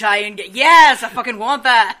 the Wii tie-in game. Yes, I fucking want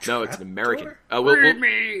that. No, it's an American. Read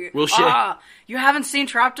me. We'll share. You haven't seen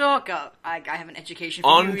Trapdoor? Go. I have an education for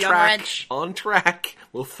On you, young track. wrench. On track.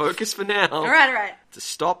 We'll focus for now. All right. It's a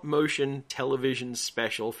stop motion television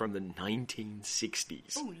special from the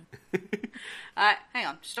 1960s. Hang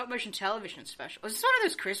on. Stop motion television special. Is this one of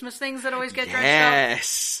those Christmas things that always get dressed up?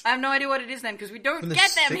 Yes. I have no idea what it is then, because we don't From the get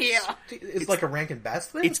them six- here. It's like a Rankin Bass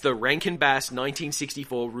thing? It's the Rankin Bass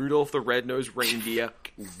 1964 Rudolph the Red-Nosed Reindeer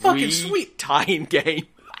Fucking Wii sweet. tie-in game.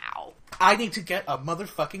 Wow. I need to get a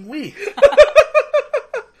motherfucking Wii.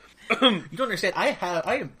 You don't understand.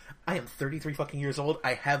 I am 33 fucking years old.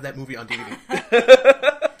 I have that movie on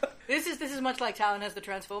DVD. This is much like Talon has the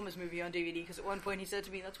Transformers movie on DVD, because at one point he said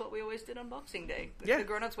to me, "That's what we always did on Boxing Day. Yeah. The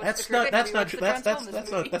grown-ups watched That's the not. cricket, That's we not. watched True. the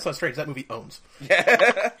Transformers movie." That's not strange. That movie owns.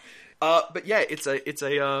 But yeah, it's a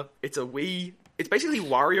Wii. It's basically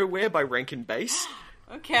WarioWare by Rankin Bass.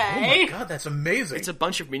 Okay. Oh my god, that's amazing. It's a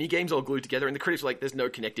bunch of mini games all glued together, and the critics are like, "There's no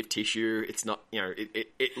connective tissue. It's not,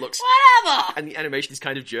 it looks." Whatever. And the animation is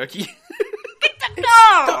kind of jerky.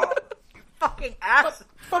 No. Fucking ass.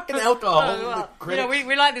 fucking alcohol. Oh, well, The critics.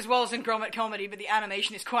 we like this Wallace and Gromit comedy, but the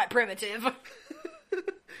animation is quite primitive.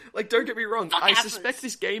 Like, don't get me wrong. Fuck I apples. suspect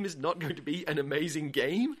this game is not going to be an amazing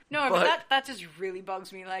game. No, but that just really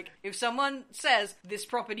bugs me. Like, if someone says this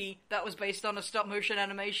property that was based on a stop-motion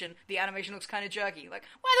animation, the animation looks kind of jerky. Like,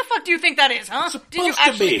 why the fuck do you think that is, huh? Did you supposed to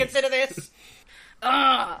actually be. consider this?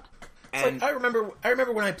 Ugh. It's like, I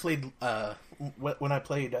remember when I played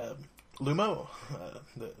Lumo,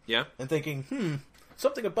 Yeah. and thinking,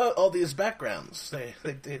 something about all these backgrounds.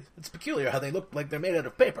 It's peculiar how they look like they're made out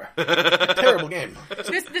of paper. Terrible game.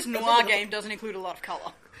 This noir game doesn't include a lot of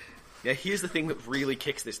color. Yeah, here's the thing that really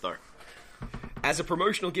kicks this, though. As a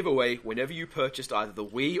promotional giveaway, whenever you purchased either the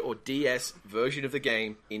Wii or DS version of the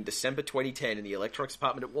game in December 2010 in the electronics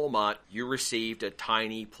department at Walmart, you received a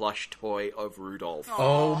tiny plush toy of Rudolph.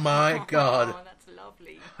 Oh my god. Oh, that's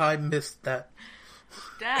lovely. I missed that.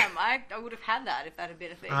 Damn, I would have had that if that had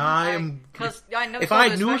been a thing. Because I know if it's one I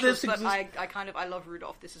of those knew specials, this but exist- I love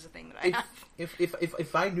Rudolph. This is a thing that I have.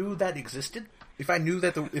 If I knew that existed, if I knew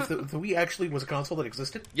that the Wii actually was a console that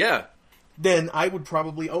existed, Yeah. then I would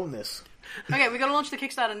probably own this. Okay, we got to launch the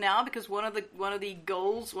Kickstarter now because one of the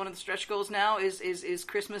goals, one of the stretch goals now is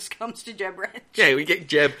Christmas comes to Jeb Ranch. Yeah, we get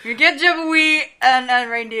Jeb. You get Jeb a Wii and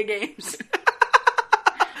reindeer games.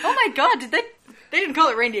 Oh my god, did they? They didn't call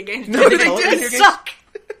it reindeer games. No, did they they? didn't. They suck.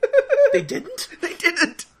 They didn't? They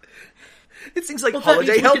didn't. It seems like Well, that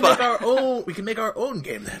Holiday means Helper. we can make our own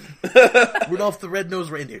game then. Rudolph the Red-Nosed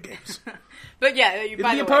Reindeer games. But yeah, It'll be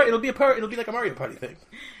like a Mario Party thing.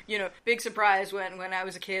 You know, big surprise when I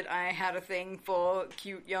was a kid, I had a thing for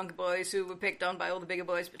cute young boys who were picked on by all the bigger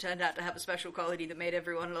boys, but turned out to have a special quality that made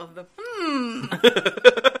everyone love them.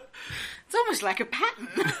 It's almost like a pattern.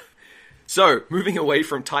 So, moving away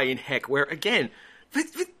from tie-in heck, where again,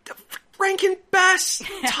 with Rankin Bass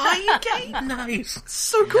tie-in game. Nice.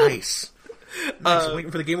 So cool. Nice.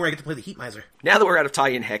 Waiting for the game where I get to play the Heat Miser. Now that we're out of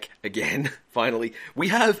tie-in heck again, finally, we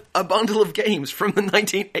have a bundle of games from the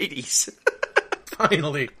 1980s.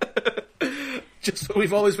 Finally. Just what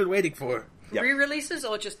we've always been waiting for. Yep. Re-releases,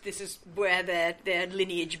 or just this is where their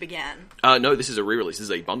lineage began? No, this is a re-release. This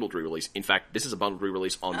is a bundled re-release. In fact, this is a bundled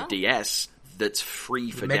re-release on the DS that's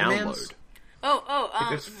free for Mega download. Man's?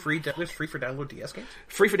 There's free for download DS games?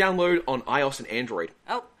 Free for download on iOS and Android.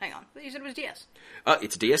 Oh, hang on. You said it was DS.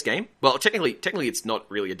 It's a DS game. Well, technically it's not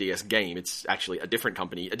really a DS game. It's actually a different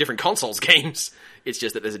company, a different console's games. It's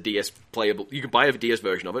just that there's a DS playable. You can buy a DS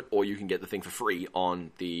version of it, or you can get the thing for free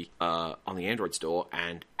on the Android store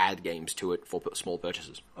and add games to it for small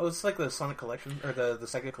purchases. Oh, it's like the Sonic Collection, or the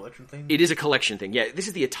Sega Collection thing? It is a collection thing. Yeah, this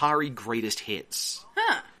is the Atari Greatest Hits.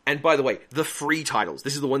 Huh. And by the way, the free titles,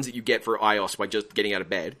 this is the ones that you get for iOS by just getting out of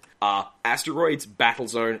bed, are Asteroids,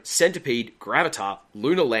 Battlezone, Centipede, Gravatar,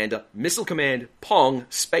 Lunar Lander, Missile Command, Pong,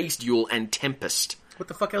 Space Duel, and Tempest. What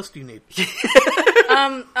the fuck else do you need?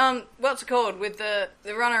 What's it called with the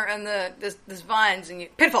runner and there's vines and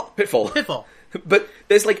Pitfall. Pitfall. But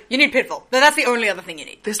there's like You need Pitfall. That's the only other thing you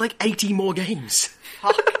need. there's like 80 more games.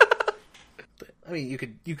 Fuck. I mean,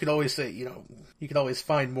 you could always say, you could always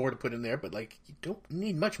find more to put in there, but like you don't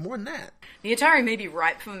need much more than that. The Atari may be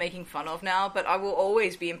ripe for making fun of now, but I will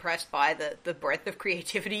always be impressed by the breadth of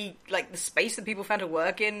creativity, like the space that people found to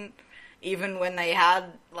work in, even when they had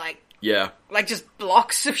Yeah. just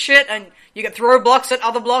blocks of shit, and you can throw blocks at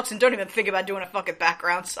other blocks and don't even think about doing a fucking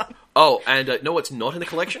background song. Oh, and know what's not in the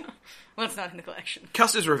collection? Well, it's not in the collection.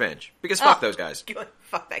 Custer's Revenge. Because fuck those guys. Good.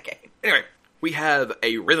 Fuck that game. Anyway, we have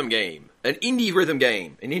a rhythm game. An indie rhythm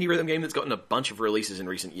game. An indie rhythm game that's gotten a bunch of releases in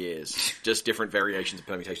recent years. Just different variations and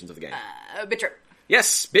permutations of the game. Bit Trip.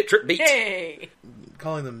 Yes, Bit Trip Beat. Hey!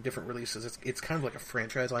 Calling them different releases, it's kind of like a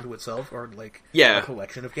franchise unto itself, or like Yeah. a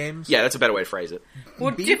collection of games. Yeah, that's a better way to phrase it.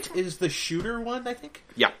 Well, Beat is the shooter one, I think.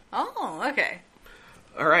 Yeah. Oh, okay.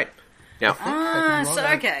 Alright. Now,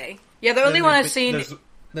 Okay. Yeah, the only one I've seen...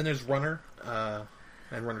 Then there's Runner,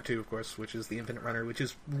 and Runner 2, of course, which is the Infinite Runner, which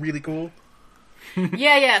is really cool.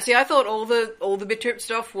 Yeah. See, I thought all the Bit Trip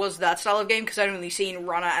stuff was that style of game, because I'd only seen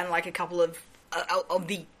Runner and like a couple of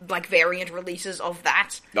the like variant releases of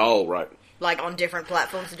that, oh, right. like on different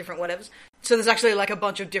platforms and different whatevers. So there's actually like a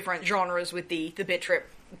bunch of different genres with the Bit Trip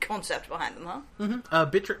concept behind them, huh? Mm-hmm.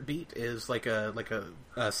 Bit Trip Beat is like a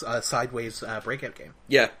sideways breakout game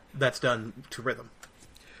Yeah. that's done to rhythm.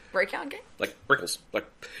 Breakout game? Like Brickles. Like,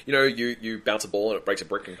 you bounce a ball and it breaks a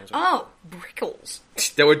brick and comes back. Oh, Brickles.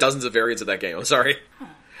 There were dozens of variants of that game, I'm sorry.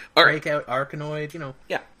 Alright. Breakout, Arkanoid,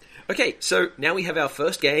 Yeah. Okay, so now we have our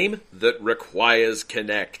first game that requires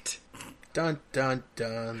Kinect. Dun dun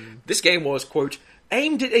dun. This game was, quote,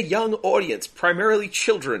 aimed at a young audience, primarily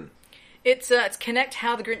children. It's Connect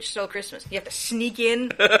How the Grinch Stole Christmas. You have to sneak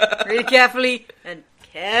in really carefully and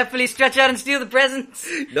carefully stretch out and steal the presents.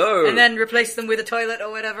 No. And then replace them with a toilet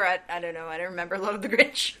or whatever. I don't know. I don't remember a lot of the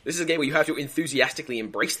Grinch. This is a game where you have to enthusiastically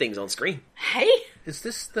embrace things on screen. Hey? Is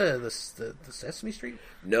this the Sesame Street?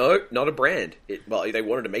 No, not a brand. Well, they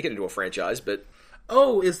wanted to make it into a franchise, but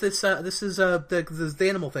Oh, is this the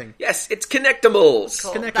animal thing? yes, it's Connectimals,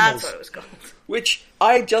 Cool. Connectables. That's what it was called. which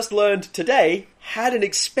I just learned today had an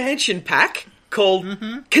expansion pack called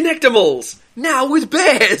Connectimals, now with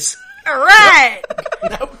bears. Alright!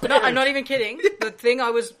 No, I'm not even kidding. The thing I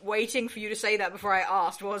was waiting for you to say that before I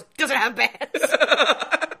asked was, does it have bears?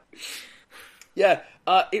 Yeah,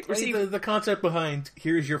 it See, received... the concept behind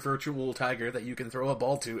here's your virtual tiger that you can throw a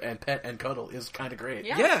ball to and pet and cuddle is kind of great.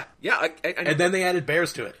 Yeah. Yeah, And then they added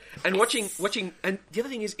bears to it. and watching, and the other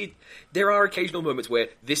thing is, there are occasional moments where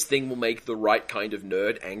this thing will make the right kind of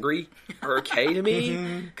nerd angry, are okay to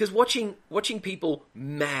me, because watching people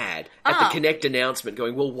mad at the Kinect announcement,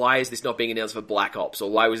 going, well, why is this not being announced for Black Ops, or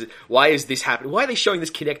why is this happening, why are they showing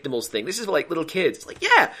this Connectimals thing, this is for, like, little kids. It's like,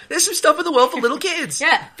 yeah, there's some stuff in the world for little kids.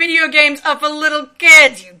 Yeah, video games are for little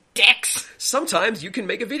kids, you dicks! Sometimes you can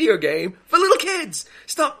make a video game for little kids.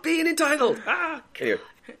 Stop being entitled. Anyway.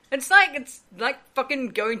 It's like fucking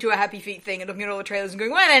going to a Happy Feet thing and looking at all the trailers and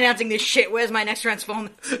going, why are they announcing this shit? Where's my next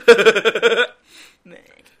Transformers?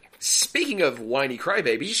 Speaking of whiny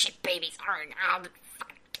crybabies, Shit babies are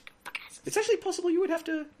it's actually possible you would have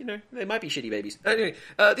to, they might be shitty babies. Anyway,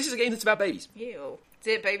 this is a game that's about babies. Ew. Is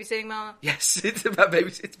it Babysitting Mama? Yes, it's about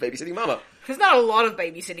babies. It's Babysitting Mama. There's not a lot of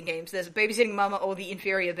babysitting games. There's Babysitting Mama or the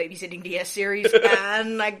inferior Babysitting DS series,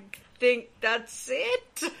 and I think that's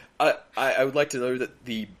it. I would like to know that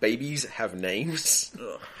the babies have names.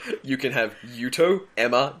 You can have Yuto,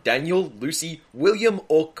 Emma, Daniel, Lucy, William,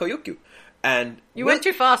 or Koyuku. And You went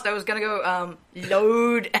too fast. I was gonna go,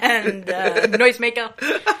 Load and Noisemaker.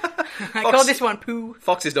 I called this one Pooh.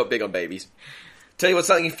 Fox is not big on babies. Tell you what,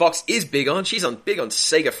 something Fox is big on. She's big on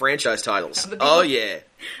Sega franchise titles. Oh yeah.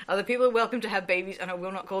 Other people are welcome to have babies, and I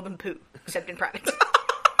will not call them Pooh, except in private.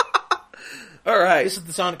 All right. This is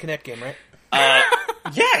the Sonic Connect game, right?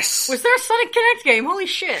 Yes. Was there a Sonic Connect game? Holy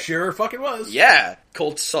shit. Sure fucking was. Yeah,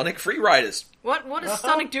 called Sonic Free Riders. What does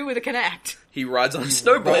Sonic do with a Connect? He rides on a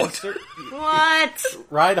snowboard. What?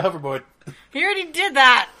 Ride a hoverboard. He already did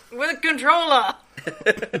that with a controller.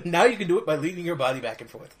 Now you can do it by leaning your body back and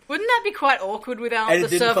forth. Wouldn't that be quite awkward without And it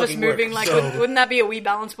the didn't surface fucking work, moving? Like, so- wouldn't that be a Wii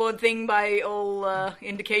balance board thing by all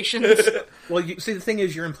indications? Well, see, the thing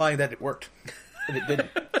is, you're implying that it worked, and it didn't.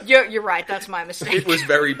 You're right. That's my mistake. It was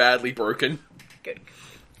very badly broken. Good.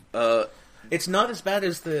 It's not as bad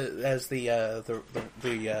as the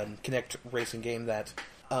Kinect racing game that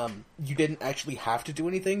you didn't actually have to do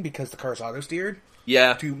anything because the car's auto-steered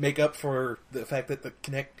Yeah. to make up for the fact that the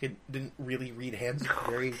Kinect didn't really read hands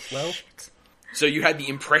very well. So you had the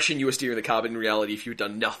impression you were steering the car, but in reality, if you'd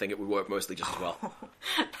done nothing, it would work mostly just as well.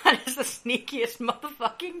 That is the sneakiest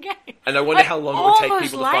motherfucking game. And I wonder how long it would take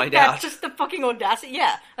almost people to like find that, out. Just the fucking audacity.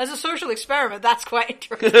 Yeah, as a social experiment, that's quite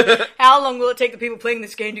interesting. How long will it take the people playing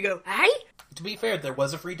this game to go, hey? To be fair, there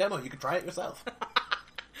was a free demo. You could try it yourself.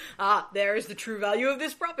 Ah, there is the true value of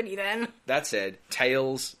this property then. That said,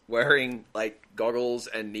 Tails wearing, like, goggles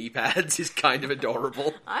and knee pads is kind of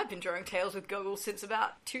adorable. I've been drawing Tails with goggles since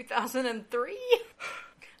about 2003.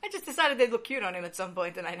 I just decided they'd look cute on him at some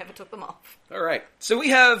point and I never took them off. Alright, so we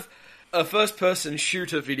have a first-person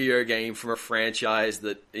shooter video game from a franchise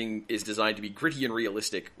that is designed to be gritty and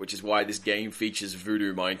realistic, which is why this game features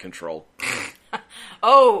voodoo mind control.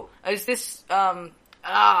 Oh, is this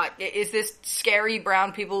scary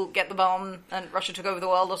brown people get the bomb and Russia took over the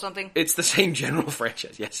world or something? It's the same general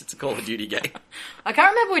franchise. Yes, it's a Call of Duty game. I can't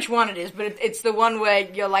remember which one it is, but it's the one where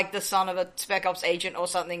you're like the son of a Spec Ops agent or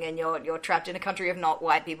something and you're trapped in a country of not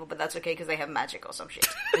white people, but that's okay because they have magic or some shit.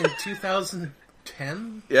 In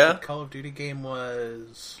 2010, Yeah. the Call of Duty game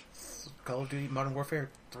was Call of Duty Modern Warfare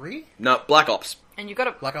 3? No, Black Ops. And you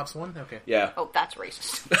gotta... Black Ops 1? Okay. Yeah. Oh, that's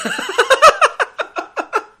racist.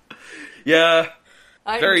 Yeah.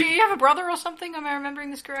 Very- Do you have a brother or something? Am I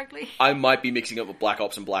remembering this correctly? I might be mixing up with Black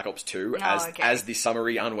Ops and Black Ops 2 okay. as the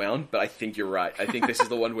summary unwound, but I think you're right. I think this is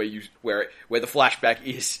the one where the flashback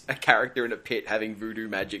is a character in a pit having voodoo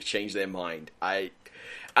magic change their mind. I've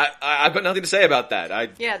got nothing to say about that.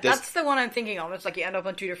 That's the one I'm thinking of. It's like you end up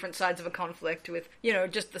on two different sides of a conflict with,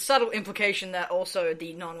 just the subtle implication that also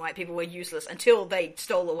the non-white people were useless until they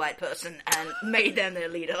stole a white person and made them their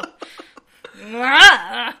leader.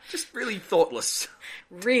 Just really thoughtless.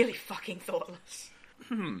 Really fucking thoughtless.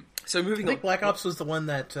 So moving I think on. Black Ops was the one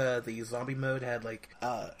that the zombie mode had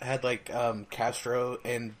Castro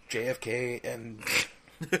and JFK and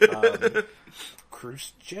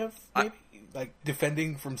Khrushchev, maybe? Like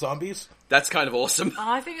defending from zombies. That's kind of awesome.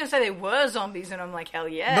 I think I said they were zombies, and I'm like, hell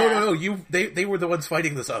yeah. No. They were the ones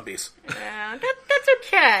fighting the zombies. Yeah, that's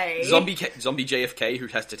okay. Zombie JFK who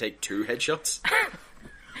has to take 2 headshots.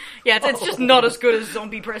 Yeah, it's just not as good as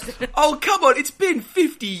Zombie President. Oh, come on, it's been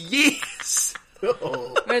 50 years!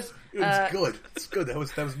 Oh, It's, it's good. It's good. That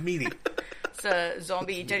was meaty. it's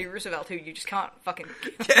Zombie Teddy Roosevelt, who you just can't fucking...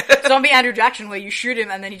 Zombie Andrew Jackson, where you shoot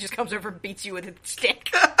him and then he just comes over and beats you with a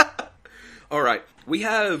stick. Alright, we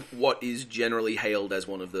have what is generally hailed as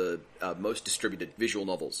one of the most distributed visual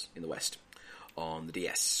novels in the West on the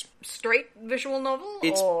DS. Straight visual novel?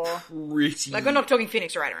 It's or... pretty... Like, we're not talking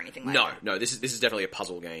Phoenix Wright or anything like that. No, this is definitely a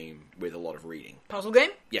puzzle game with a lot of reading. Puzzle game?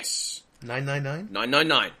 Yes. 999.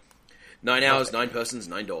 999. 9 hours, 9 persons,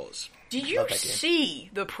 9 doors. Did you Love that game. see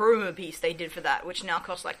the promo piece they did for that, which now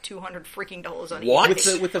costs like $200 freaking on What?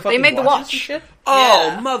 eBay? With the They fucking made the watches watch. and shit? Oh,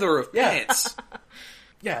 Yeah. mother of Yeah. pants.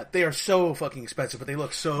 Yeah, they are so fucking expensive, but they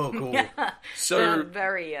look so cool. So, They're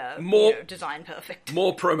very more- design perfect.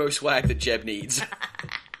 more promo swag that Jeb needs.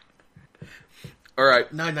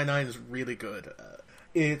 Alright. 999 is really good.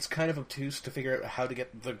 It's kind of obtuse to figure out how to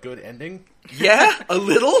get the good ending. Yeah, a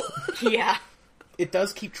little? Yeah. It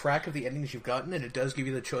does keep track of the endings you've gotten, and it does give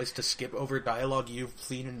you the choice to skip over dialogue you've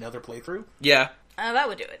seen in another playthrough. Yeah. That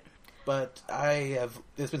would do it. But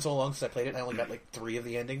it's been so long since I played it, and I only got like 3 of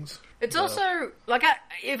the endings. It's also, like,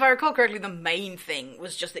 if I recall correctly, the main thing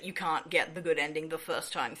was just that you can't get the good ending the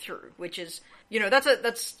first time through, which is,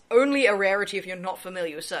 that's only a rarity if you're not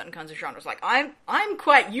familiar with certain kinds of genres. Like, I'm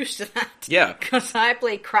quite used to that. Yeah. Because I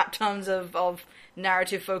play crap tons of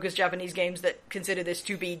narrative-focused Japanese games that consider this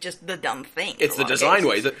to be just the dumb thing. It's in the a lot of design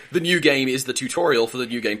way. cases. The new game is the tutorial for the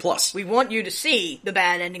new game plus. We want you to see the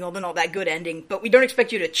bad ending or the not that good ending, but we don't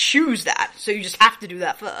expect you to choose that, so you just have to do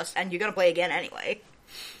that first, and you're gonna play again anyway.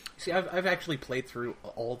 See, I've actually played through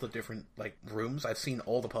all the different, rooms. I've seen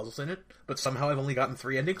all the puzzles in it, but somehow I've only gotten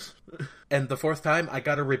 3 endings. And the 4th time, I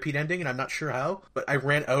got a repeat ending, and I'm not sure how, but I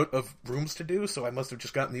ran out of rooms to do, so I must have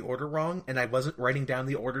just gotten the order wrong, and I wasn't writing down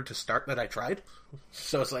the order to start that I tried.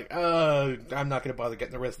 So it's like, I'm not going to bother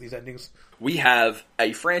getting the rest of these endings. We have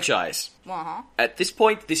a franchise. Uh-huh. At this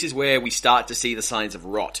point, this is where we start to see the signs of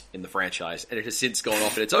rot in the franchise, and it has since gone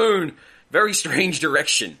off in its own very strange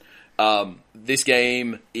direction. This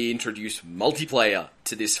game introduced multiplayer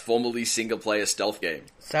to this formerly single-player stealth game.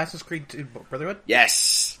 Assassin's Creed 2 Brotherhood?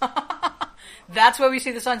 Yes. That's where we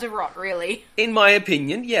see the signs of rot, really. In my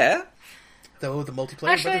opinion, yeah. Though the multiplayer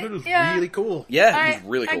Actually, Brotherhood was yeah. really cool. Yeah, it was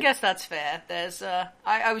really cool. I guess that's fair. There's,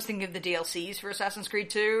 I was thinking of the DLCs for Assassin's Creed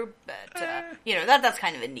 2, but, that's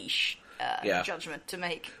kind of a niche Yeah. judgment to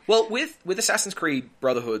make. Well, with Assassin's Creed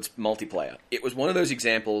Brotherhood's multiplayer, it was one of those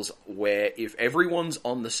examples where if everyone's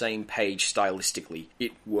on the same page stylistically,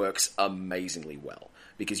 it works amazingly well.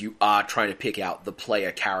 Because you are trying to pick out the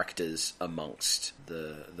player characters amongst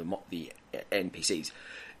the NPCs.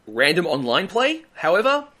 Random online play,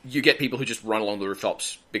 however, you get people who just run along the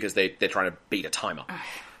rooftops because they're trying to beat a timer.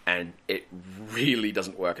 And it really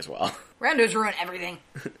doesn't work as well. Randos ruin everything.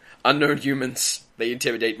 Unknown humans, they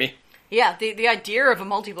intimidate me. Yeah, the idea of a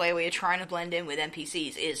multiplayer where you're trying to blend in with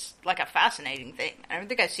NPCs is like a fascinating thing. I don't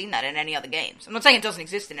think I've seen that in any other games. I'm not saying it doesn't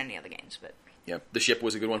exist in any other games, but... Yeah, the ship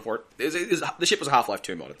was a good one for it. The ship was a Half-Life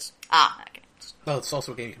 2 mod. Okay. Well, it's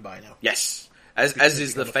also a game you can buy now. Yes. As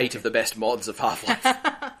is the fate of the best mods of Half-Life.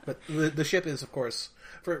 But the ship is, of course,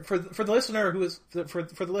 for the listener who is for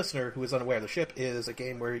the listener who is unaware, the ship is a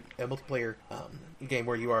multiplayer game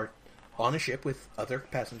where you are on a ship with other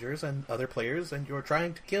passengers and other players, and you're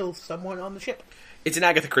trying to kill someone on the ship. It's an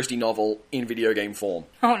Agatha Christie novel in video game form.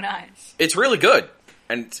 Oh, nice. It's really good,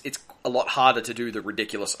 and it's a lot harder to do the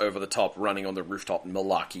ridiculous, over-the-top, running on the rooftop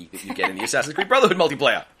malarkey that you get in the Assassin's Creed Brotherhood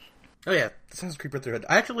multiplayer. Oh yeah, Assassin's Creed Brotherhood.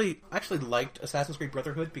 I actually liked Assassin's Creed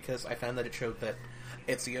Brotherhood because I found that it showed that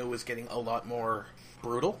Ezio was getting a lot more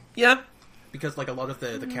brutal. Yeah. Because like a lot of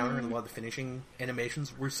the counter and a lot of the finishing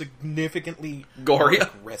animations were significantly Gory. more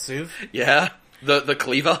aggressive. Yeah. The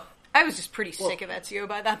cleaver. I was just pretty sick of Ezio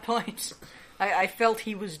by that point. I felt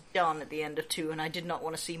he was done at the end of 2, and I did not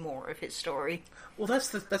want to see more of his story. Well, that's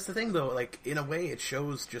the thing though. Like in a way, it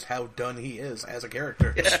shows just how done he is as a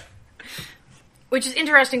character. Yeah. Which is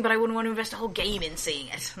interesting, but I wouldn't want to invest a whole game in seeing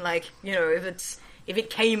it. Like, you know, if it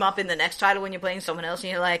came up in the next title when you're playing someone else,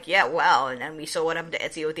 and you're like, yeah, wow, and then we saw what happened to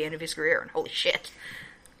Ezio at the end of his career, and holy shit.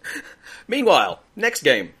 Meanwhile, next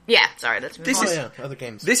game. Yeah, sorry, let's move on. Other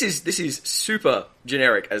games. This is super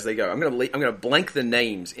generic as they go. I'm gonna blank the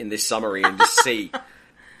names in this summary and just see.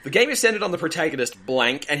 The game is centered on the protagonist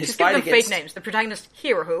Blank and his Just fight give them against fake names. The protagonist,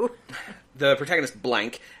 Hero. the protagonist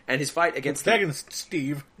Blank and his fight against Protagonist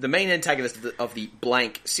Steve. the main antagonist of the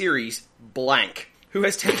Blank series, Blank, who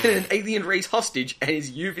has taken an alien race hostage and is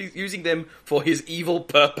using them for his evil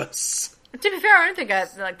purpose. To be fair, I don't think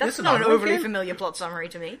that's This is not an not overly okay. familiar plot summary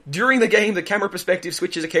to me. During the game, the camera perspective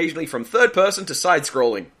switches occasionally from third person to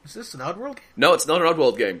side-scrolling. Is this an Oddworld game? No, it's not an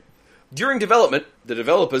Oddworld game. During development, the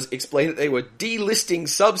developers explained that they were delisting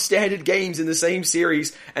substandard games in the same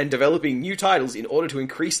series and developing new titles in order to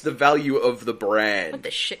increase the value of the What brand.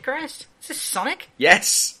 the shit, Christ? Is this Sonic?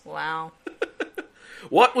 Yes! Wow.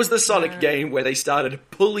 What was the Sonic game where they started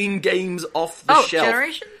pulling games off the shelf?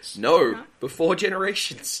 Generations? No, before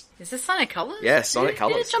Generations. Is this Sonic Colors? Yeah, Sonic Did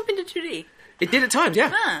Colors. it jump into 2D? It did at times,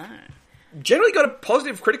 yeah. Ah. Generally got a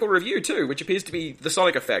positive critical review too, which appears to be the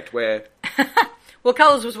Sonic effect, where Well,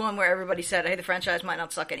 Colors was one where everybody said, hey, the franchise might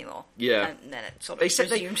not suck anymore. Yeah. And then it sort of They said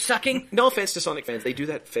they- resumed sucking. no offense to Sonic fans, they do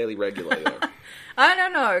that fairly regularly though. I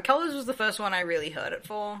don't know. Colors was the first one I really heard it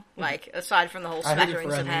for. Like, aside from the whole I heard it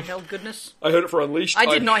smatterings for of Unleashed. handheld goodness. I heard it for Unleashed. I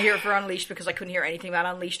did not hear it for Unleashed because I couldn't hear anything about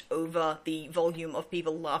Unleashed over the volume of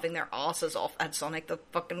people laughing their asses off at Sonic the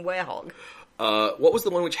fucking Werehog. What was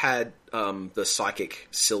the one which had the psychic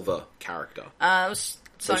silver character? It was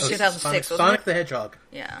Sonic 2006, wasn't Sonic it? the Hedgehog.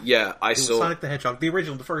 Yeah. Yeah, I It was saw. Sonic the Hedgehog, the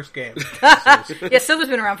original, the first game. Yeah, Silver's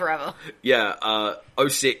been around forever. Yeah,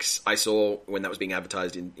 06, I saw when that was being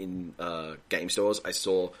advertised in game stores. I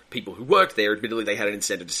saw people who worked there. Admittedly, they had an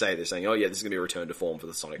incentive to say they're saying, "Oh yeah, this is going to be a return to form for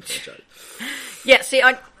the Sonic franchise." Yeah, see,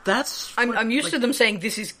 That's I'm used to them saying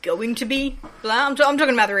this is going to be blah. I'm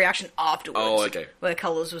talking about the reaction afterwards. Oh, okay. Where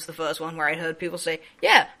Colors was the first one where I heard people say,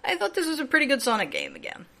 yeah, I thought this was a pretty good Sonic game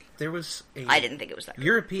again. There was a I didn't think it was that good.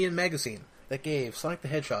 European magazine that gave Sonic the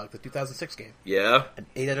Hedgehog, the 2006 game, Yeah. an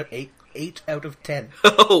 8 out of 10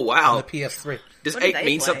 Oh on wow. the PS3. Does What did 8 they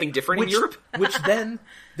mean play? something different in Europe? Which then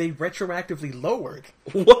they retroactively lowered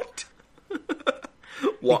What?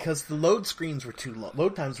 What? because the load screens were too long.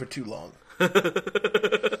 Load times were too long.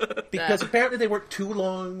 Because apparently they weren't too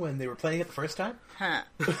long when they were playing it the first time. Huh.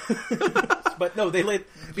 But no, they let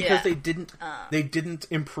Yeah. because they didn't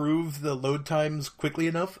improve the load times quickly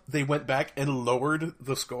enough. They went back and lowered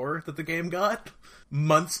the score that the game got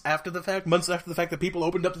months after the fact that people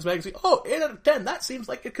opened up this magazine. Oh, 8 out of 10. That seems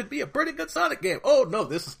like it could be a pretty good Sonic game. Oh no,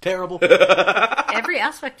 this is terrible. Every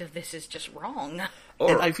aspect of this is just wrong.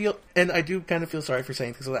 And I do kind of feel sorry for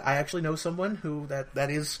saying this. I actually know someone who that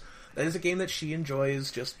is a game that she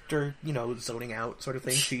enjoys, just her, zoning out sort of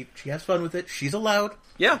thing. She has fun with it. She's allowed.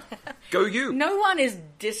 Yeah. Go you. No one is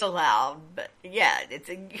disallowed, but yeah,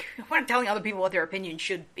 we're telling other people what their opinion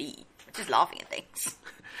should be. We're just laughing at things.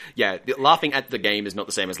 Yeah, laughing at the game is not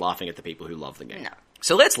the same as laughing at the people who love the game. No.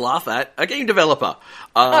 So let's laugh at a game developer.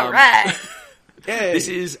 All right. Yay. This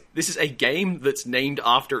is a game that's named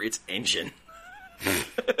after its engine.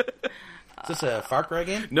 Is this a Far Cry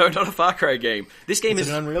game? No, not a Far Cry game. This game Is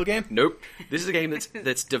is it an Unreal game? Nope. This is a game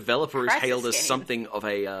that's developer is Crisis hailed as game. something of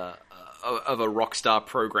a rockstar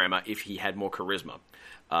programmer if he had more charisma.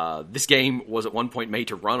 This game was at one point made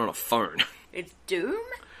to run on a phone. It's Doom?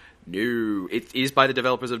 No, it is by the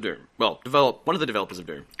developers of Doom. Well, one of the developers of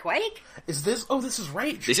Doom. Quake? Is this? Oh, this is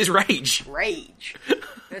Rage. This is Rage. Rage.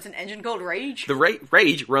 There's an engine called Rage? The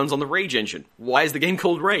Rage runs on the Rage engine. Why is the game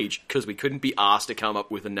called Rage? Because we couldn't be asked to come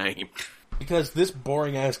up with a name. Because this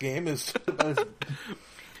boring ass game is.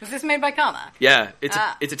 Was this made by Carmack? Yeah, it's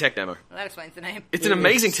Ah. a tech demo. Well, that explains the name. It's an It is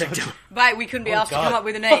amazing such tech a- demo. But we couldn't be Oh, asked to God. come up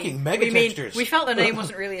with a Fucking name. mega We mean, textures. we felt the name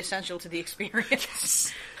wasn't really essential to the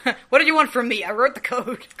experience. What did you want from me? I wrote the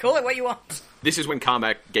code. Call it what you want. This is when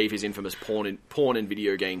Carmack gave his infamous porn and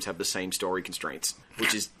video games have the same story constraints,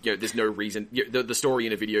 which is, there's no reason. The story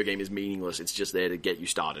in a video game is meaningless. It's just there to get you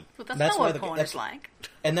started. But that's, That's not why what the- porn that's- is like.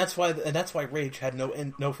 and that's why Rage had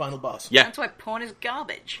no final boss. Yeah, That's why porn is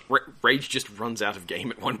garbage. Rage just runs out of game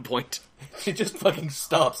at one point. It just fucking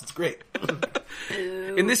stops. It's great.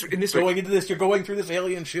 In this Going into this, you're going through this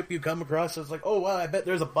alien ship you come across. It's like, oh wow, I bet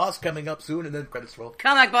there's a boss coming up soon, and then credits roll.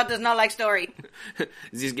 Carmack bot does not like story.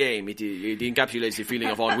 This game, it encapsulates the feeling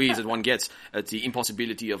of ennui that one gets at the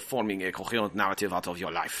impossibility of forming a coherent narrative out of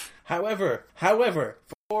your life. However,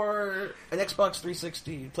 for an Xbox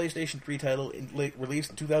 360, PlayStation 3 title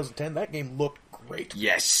released in 2010, that game looked great.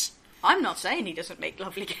 Yes. I'm not saying he doesn't make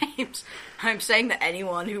lovely games. I'm saying that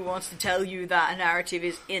anyone who wants to tell you that a narrative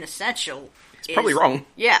is inessential is probably wrong.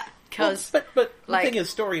 Yeah, because But like- the thing is,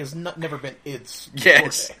 story has never been its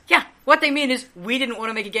Yes. forte. yeah, what they mean is we didn't want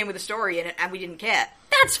to make a game with a story in it and we didn't care.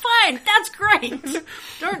 That's fine. That's great.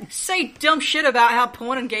 Don't say dumb shit about how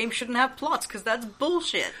porn and games shouldn't have plots because that's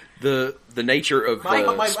bullshit. The nature of My-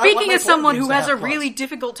 the... my- Speaking want my as someone porn who games to has a have plots. really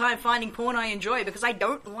difficult time finding porn I enjoy because I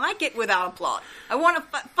don't like it without a plot. I want a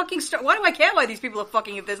fucking story. Why do I care why these people are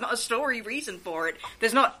fucking if there's not a story reason for it?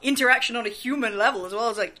 There's not interaction on a human level as well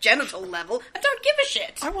as like genital level. I don't give a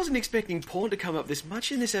shit. I wasn't expecting porn to come up this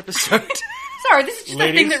much in this episode. Sorry, this is just a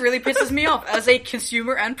thing Ladies? that really pisses me off. As a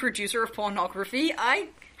consumer and producer of pornography, I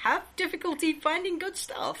have difficulty finding good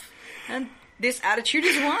stuff. And this attitude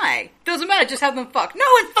is why. Doesn't matter, just have them fuck. No,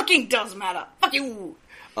 it fucking does matter. Fuck you.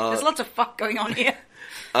 There's lots of fuck going on here.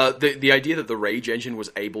 The idea that the Rage engine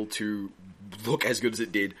was able to look as good as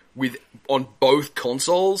it did on both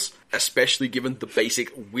consoles, especially given the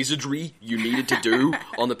basic wizardry you needed to do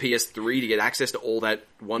on the PS3 to get access to all that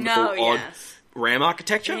wonderful, No, odd yes. RAM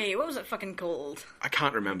architecture. Hey, what was it fucking called? I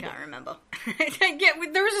can't remember. Can't remember. Yeah,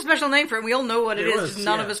 there is a special name for it. We all know what it There is. was, Just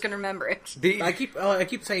none yeah. of us can remember it. I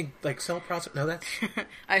keep saying like cell process. No, that's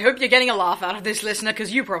I hope you're getting a laugh out of this, listener,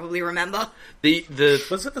 because you probably remember. The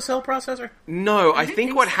was it the cell processor? No, I don't think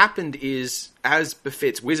think what so. happened is, as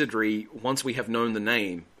befits wizardry, once we have known the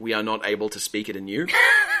name, we are not able to speak it anew.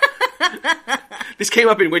 This came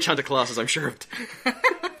up in Witch Hunter classes, I'm sure.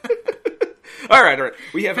 Alright.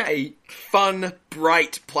 We have a fun,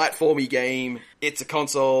 bright, platformy game. It's a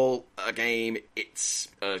console game. It's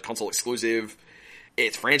a console exclusive.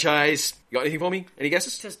 It's franchise. You got anything for me? Any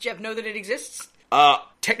guesses? Does Jeb know that it exists?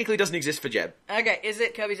 Technically doesn't exist for Jeb. Okay, is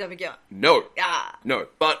it Kirby's Epic Yarn? No. Ah. No.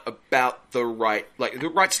 But about the right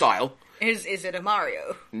style. Is it a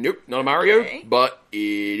Mario? Nope, not a Mario, Okay. but it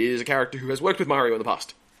is a character who has worked with Mario in the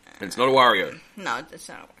past. And it's not a Wario. No, it's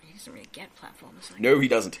not. He doesn't really get platformers. Like No, he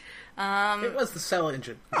doesn't. It was the cell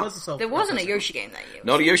engine. It was the cell. There wasn't a processor. Yoshi game that year.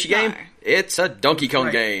 Not a Yoshi game. No. It's a Donkey Kong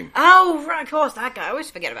Right. game. Oh, right, of course, that guy. I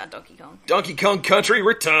always forget about Donkey Kong. Donkey Kong Country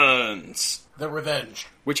Returns. The Revenge.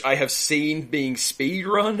 Which I have seen being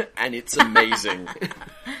speedrun, and it's amazing.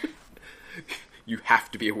 You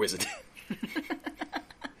have to be a wizard.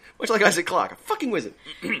 Much like Isaac Clarke, a fucking wizard.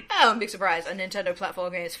 Oh, big surprise. A Nintendo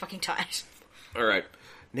platform game is fucking tight. Alright,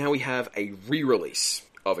 now we have a re-release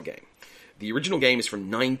of a game. The original game is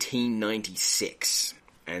from 1996,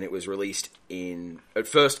 and it was released at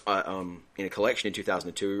first in a collection in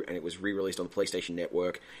 2002, and it was re-released on the PlayStation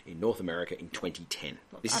Network in North America in 2010.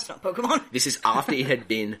 That's not Pokemon. This is after it had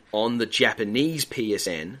been on the Japanese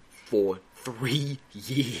PSN for 3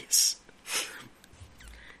 years.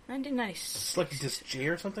 1996. It's like Disc J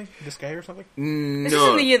or something. Disc A or something. This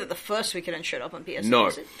isn't the year that the first Suikoden showed up on PS. No,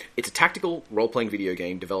 is it? it's a tactical role-playing video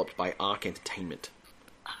game developed by Arc Entertainment.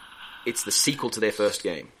 It's the sequel to their first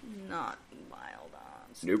game. Not Wild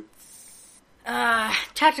Arms. Nope.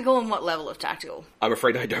 Tactical and what level of tactical? I'm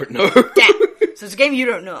afraid I don't know. Damn. So it's a game you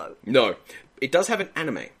don't know. No. It does have an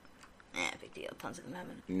anime. Big deal. Tons of them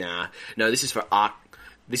haven't. Nah. No, this is for Arc.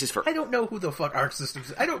 This is for... I don't know who the fuck Arc Systems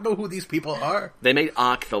is. I don't know who these people are. They made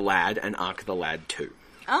Arc the Lad and Arc the Lad 2.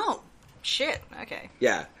 Oh, shit. Okay.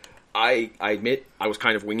 Yeah. I admit, I was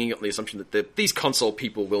kind of winging it on the assumption that these console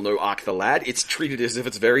people will know Arc the Lad. It's treated as if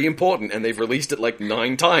it's very important, and they've released it like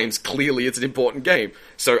 9 times. Clearly, it's an important game.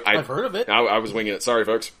 So I've heard of it. I was winging it. Sorry,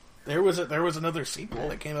 folks. There was another sequel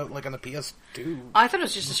that came out like on the PS2. I thought it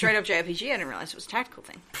was just a straight up JRPG. I didn't realize it was a tactical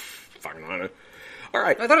thing. Fucking I don't know. All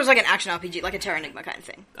right. I thought it was like an action RPG, like a Terra Enigma kind of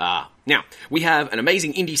thing. Now, we have an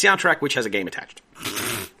amazing indie soundtrack which has a game attached.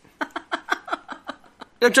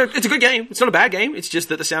 It's a good game. It's not a bad game. It's just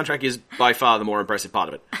that the soundtrack is by far the more impressive part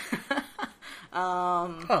of it.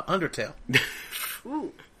 Undertale.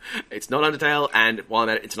 Ooh. It's not Undertale, and while I'm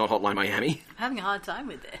at it, it's not Hotline Miami. I'm having a hard time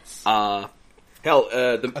with this.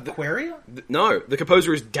 Aquaria? No, the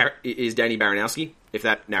composer is Danny Baranowski, if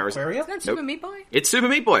that narrows... Aquaria? Isn't that Nope. Super Meat Boy? It's Super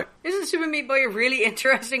Meat Boy. Isn't Super Meat Boy a really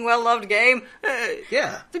interesting, well-loved game?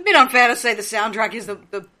 Yeah. It's a bit unfair to say the soundtrack is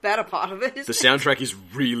the better part of it, isn't The it? soundtrack is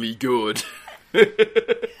really good.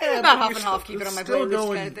 About half and half, keep it on my Still playlist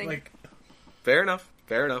going, kind of thing. Like, Fair enough.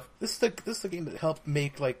 this is the game that helped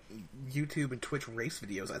make like YouTube and Twitch race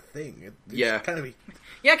videos a thing. It's Yeah. kind of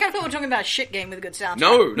Yeah, I kind of thought we were talking about a shit game with a good soundtrack.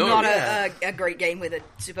 No, Not yeah. a great game with a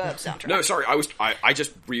superb soundtrack. No, sorry, I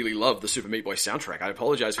just really love the Super Meat Boy soundtrack. I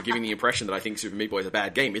apologize for giving the impression that I think Super Meat Boy is a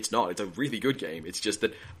bad game. It's not. It's a really good game. It's just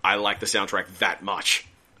that I like the soundtrack that much.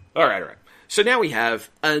 Alright. So now we have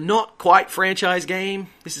a not quite franchise game.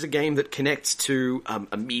 This is a game that connects to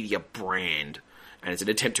a media brand. And it's an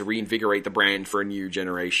attempt to reinvigorate the brand for a new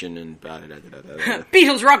generation and...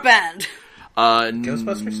 Beatles Rock Band!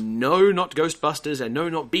 Ghostbusters? No, not Ghostbusters, and no,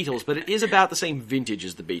 not Beatles, but it is about the same vintage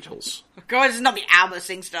as the Beatles. God, this is not the ABBA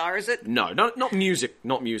SingStar, is it? No, not music,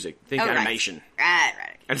 not music. Think Oh, right. animation.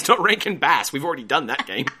 Right. And it's not Rankin Bass. We've already done that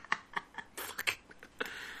game. Fuck.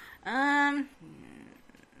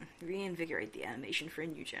 Reinvigorate the animation for a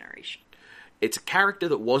new generation. It's a character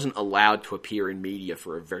that wasn't allowed to appear in media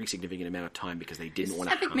for a very significant amount of time because they didn't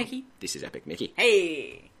want to Epic Mickey. This is Epic Mickey.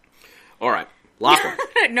 Hey! Alright, last one.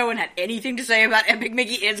 No one had anything to say about Epic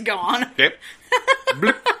Mickey, it's gone. Yep.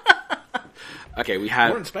 Bloop. Okay, we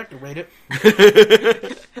have... Warren Spector rate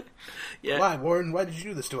it. Yeah. Why, Warren? Why did you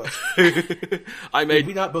do this to us? I Did made...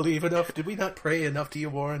 we not believe enough? Did we not pray enough to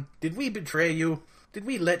you, Warren? Did we betray you? Did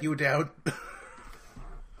we let you down?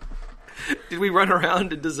 Did we run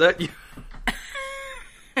around and desert you?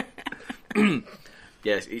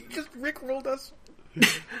 Yes. Just rickrolled us.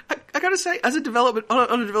 I gotta say, as a development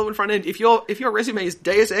on a development front end, if your resume is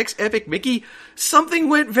Deus Ex Epic Mickey, something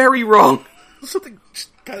went very wrong. Something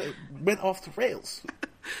just kind of went off the rails.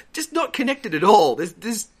 Just not connected at all.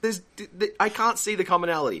 I can't see the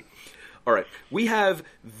commonality. All right, we have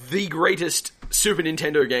the greatest Super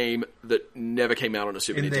Nintendo game that never came out on a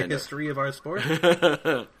Super In Nintendo. the history of our sport.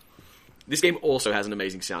 This game also has an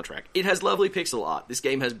amazing soundtrack. It has lovely pixel art. This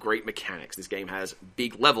game has great mechanics. This game has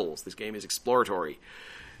big levels. This game is exploratory.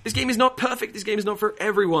 This game is not perfect. This game is not for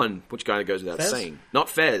everyone, which kind of goes without Fez? saying. Not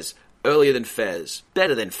Fez. Earlier than Fez.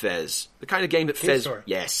 Better than Fez. The kind of game that Fez... Story.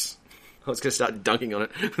 Yes. I was going to start dunking on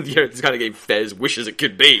it. Yeah, this kind of game Fez wishes it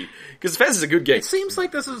could be. Because Fez is a good game. It seems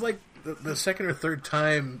like this is like the second or third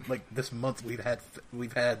time like this month we've had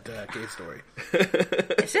Cave Story.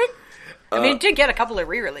 Is it? I mean, it did get a couple of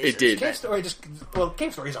re-releases. It did. Cave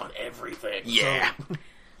Story's on everything. Yeah. So.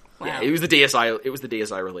 Wow. Yeah, it was the DSi. It was the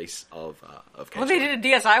DSi release of Cave Well, they did a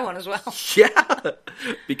DSi one as well. Yeah,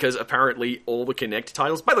 because apparently all the Kinect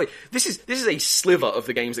titles. By the way, this is a sliver of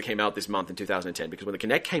the games that came out this month in 2010. Because when the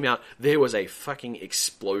Kinect came out, there was a fucking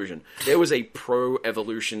explosion. There was a Pro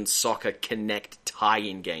Evolution Soccer Kinect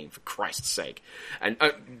tie-in game, for Christ's sake. And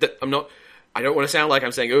I'm not. I don't want to sound like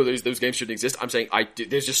I'm saying, oh, those games shouldn't exist. I'm saying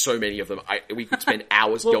there's just so many of them. We could spend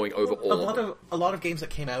hours going over all of them. A lot of games that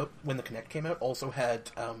came out when the Kinect came out also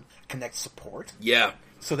had Kinect support. Yeah.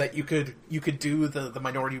 So that you could do the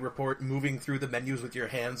Minority Report moving through the menus with your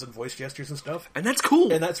hands and voice gestures and stuff. And that's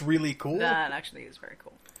cool. And that's really cool. That actually is very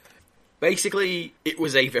cool. Basically, it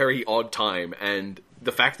was a very odd time, and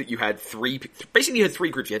the fact that you had three groups. You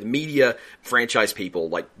had the media franchise people,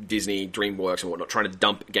 like Disney, DreamWorks, and whatnot, trying to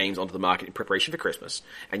dump games onto the market in preparation for Christmas.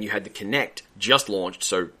 And you had the Kinect just launched,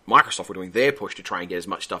 so Microsoft were doing their push to try and get as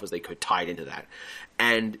much stuff as they could tied into that.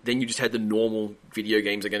 And then you just had the normal video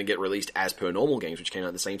games that are going to get released as per normal games, which came out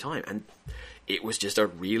at the same time. And it was just a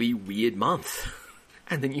really weird month.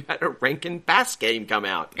 And then you had a Rankin Bass game come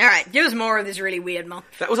out. All right, give us more of this really weird month.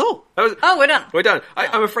 That was all. We're done. We're done.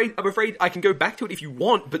 I'm afraid I can go back to it if you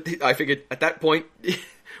want, but I figured at that point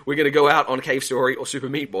we're going to go out on Cave Story or Super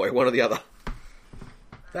Meat Boy, one or the other.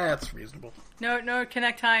 That's reasonable. No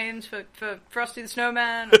Kinect tie-ins for Frosty the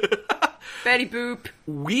Snowman. Betty Boop.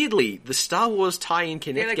 Weirdly, the Star Wars tie-in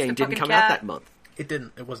Kinect Felix game the didn't fucking come cat. out that month. It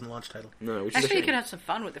didn't. It wasn't a launch title. No, which is a Actually, you shame. could have some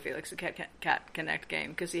fun with the Felix the Cat Connect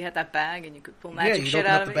game because he had that bag and you could pull Yeah, magic you'd shit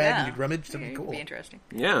open out up of the it. bag Yeah. and you'd rummage. That'd be It'd cool. be interesting.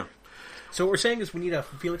 Yeah. So what we're saying is we need a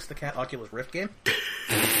Felix the Cat Oculus Rift game.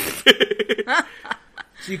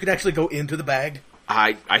 So you could actually go into the bag.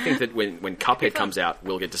 I think that when Cuphead comes out,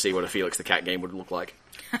 we'll get to see what a Felix the Cat game would look like.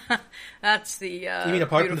 That's the You mean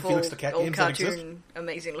apart from the beautiful Felix the Cat old games that cartoon, exist?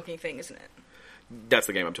 amazing looking thing, isn't it? That's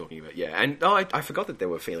the game I'm talking about, yeah. And I forgot that there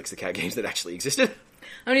were Felix the Cat games that actually existed.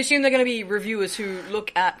 I mean, assume they're going to be reviewers who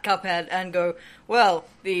look at Cuphead and go, "Well,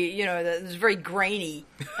 there's a very grainy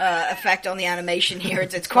effect on the animation here.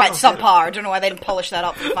 It's quite subpar. I don't know why they didn't polish that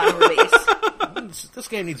up for the final release." This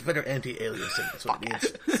game needs better anti-aliasing. That's what it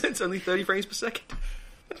needs. It's only 30 frames per second.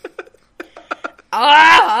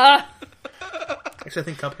 Ah! Actually, I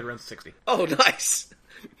think Cuphead runs 60. Oh, nice.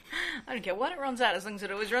 I don't care what it runs at, as long as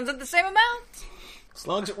it always runs at the same amount. As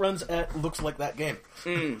long as it runs at looks like that game.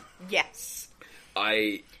 Yes.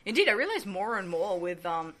 Indeed, I realize more and more with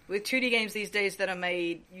 2D games these days that are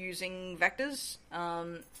made using vectors,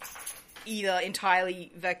 either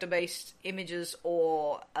entirely vector-based images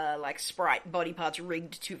or like sprite body parts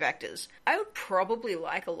rigged to vectors. I would probably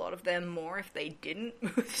like a lot of them more if they didn't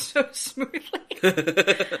move so smoothly.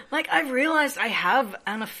 Like, I've realized I have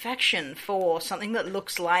an affection for something that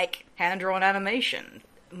looks like hand-drawn animation,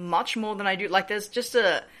 much more than I do. Like, there's just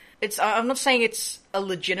I'm not saying it's a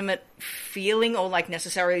legitimate feeling or like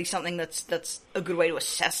necessarily something that's a good way to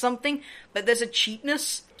assess something, but there's a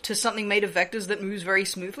cheapness to something made of vectors that moves very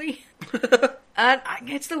smoothly. And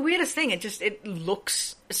it's the weirdest thing. It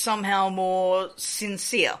looks somehow more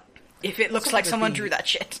sincere if it looks like someone drew that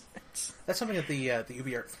shit. That's something that the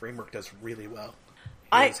UbiArt framework does really well.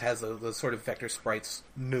 It Has those sort of vector sprites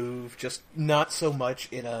move, just not so much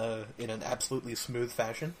in an absolutely smooth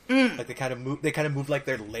fashion. Like they kind of move like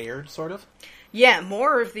they're layered, sort of. Yeah,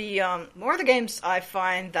 more of the games I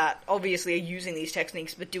find that obviously are using these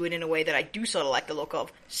techniques, but do it in a way that I do sort of like the look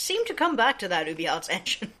of, seem to come back to that UbiArts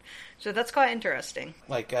engine. So that's quite interesting.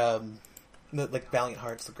 Like Valiant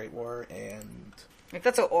Hearts: The Great War, and Like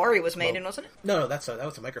that's what Ori was made in, wasn't it? no, that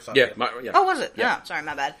was a Microsoft. yeah, game. yeah. Oh, was it? Yeah. Yeah. Sorry,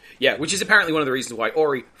 my bad. Yeah, which is apparently one of the reasons why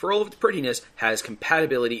Ori, for all of its prettiness, has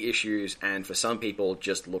compatibility issues and for some people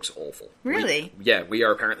just looks awful. Really? We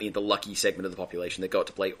are apparently the lucky segment of the population that got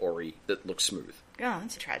to play Ori that looks smooth. Oh,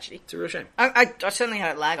 that's a tragedy. It's a real shame. I certainly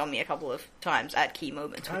had it lag on me a couple of times at key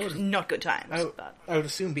moments, which was not good times. But... I would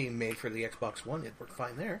assume being made for the Xbox One, it'd work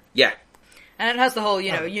fine there. Yeah. And it has the whole,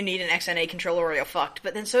 you need an XNA controller or you're fucked.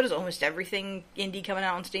 But then so does almost everything indie coming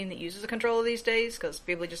out on Steam that uses a controller these days, because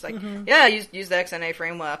people are just like, yeah, use the XNA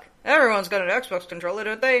framework. Everyone's got an Xbox controller,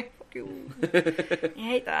 don't they? Fuck you. I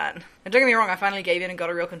hate that. And don't get me wrong, I finally gave in and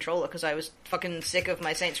got a real controller, because I was fucking sick of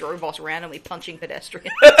my Saints Row boss randomly punching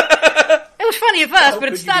pedestrians. It was funny at first, but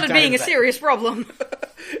it started being a serious problem.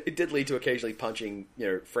 It did lead to occasionally punching,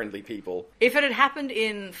 friendly people. If it had happened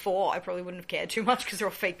in 4, I probably wouldn't have cared too much because they're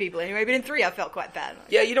all fake people anyway. But in 3, I felt quite bad.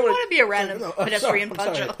 Yeah, you don't I want want to be a random pedestrian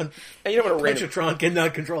puncher. And you don't want to Punch a trunk and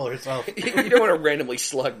not controller itself. you don't want to randomly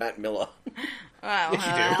slug Matt Miller. Well,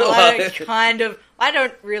 Yes, you do. I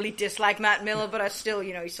don't really dislike Matt Miller, but I still,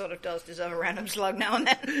 he sort of does deserve a random slug now and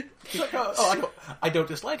then. I don't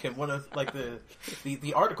dislike him. One of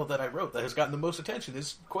the article that I wrote that has gotten the most attention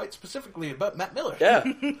is quite specifically about Matt Miller. Yeah.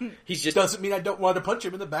 He's just... Doesn't mean I don't want to punch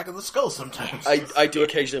him in the back of the skull sometimes. I do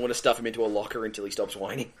occasionally want to stuff him into a locker until he stops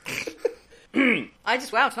whining.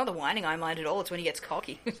 It's not the whining I mind at all, it's when he gets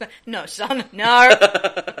cocky. No, son, no.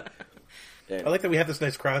 I like that we have this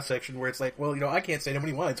nice cross section where it's like, well, I can't stand him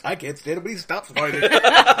when he whines. I can't stand him when he stops whining.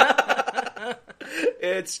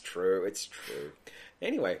 It's true.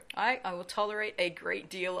 Anyway. I will tolerate a great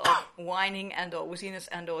deal of whining and or wooziness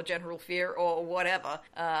and or general fear or whatever,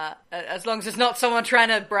 as long as it's not someone trying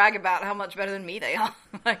to brag about how much better than me they are.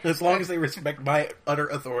 As long as they respect my utter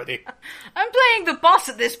authority. I'm playing the boss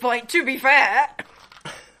at this point, to be fair.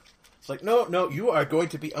 It's like, no, you are going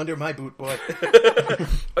to be under my boot, boy.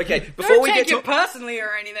 Okay, Don't take it personally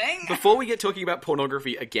or anything. Before we get talking about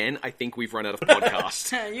pornography again, I think we've run out of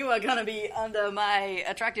podcast. You are gonna be under my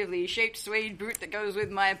attractively shaped suede boot that goes with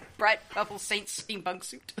my bright purple Saints steampunk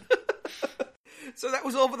suit. So that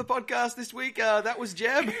was all for the podcast this week. That was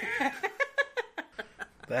Jeb.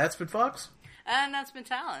 That's been Fox. And that's been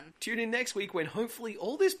Talon. Tune in next week when hopefully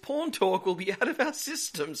all this porn talk will be out of our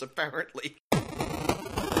systems, apparently.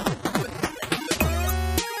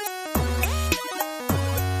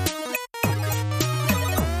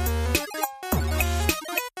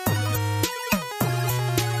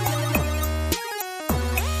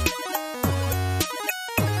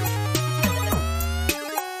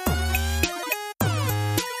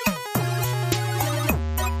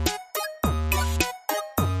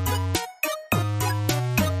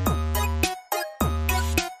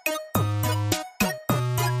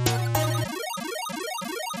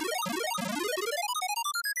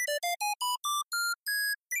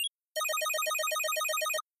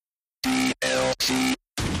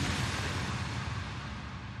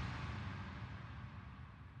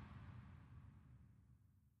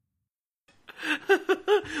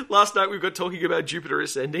 last night we got talking about Jupiter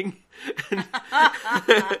Ascending,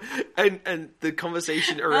 and the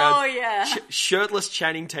conversation around shirtless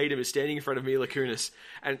Channing Tatum is standing in front of Mila Kunis,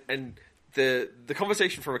 and the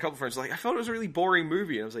conversation from a couple of friends was like, I felt it was a really boring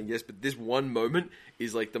movie, and I was like, yes, but this one moment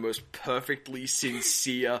is like the most perfectly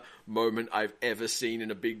sincere moment I've ever seen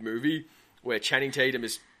in a big movie, where Channing Tatum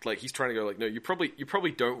is like, he's trying to go like, no, you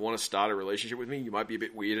probably don't want to start a relationship with me. You might be a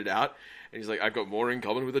bit weirded out. And he's like, I've got more in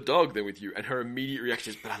common with a dog than with you. And her immediate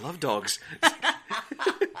reaction is, but I love dogs.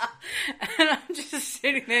 And I'm just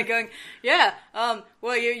sitting there going, yeah,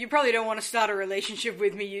 well, you probably don't want to start a relationship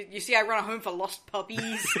with me. You see, I run a home for lost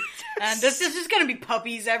puppies. And there's just going to be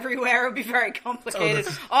puppies everywhere. It'll be very complicated.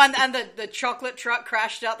 And the chocolate truck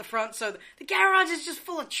crashed out the front, so the garage is just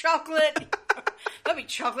full of chocolate. There'll be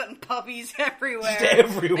chocolate and puppies everywhere. Just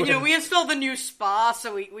everywhere. And, you know, we installed the new spa,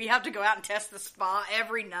 so we have to go out and test the spa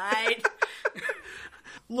every night.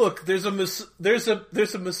 Look, there's a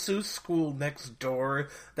masseuse school next door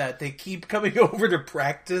that they keep coming over to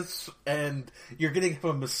practice, and you're getting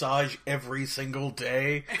a massage every single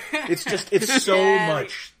day. It's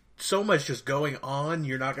so much just going on.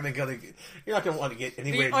 You're not gonna want to get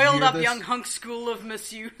anywhere. The oiled near up this. young hunk school of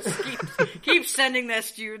masseuse keep sending their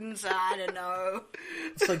students. I don't know.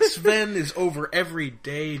 It's like Sven is over every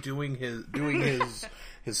day doing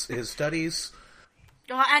his studies.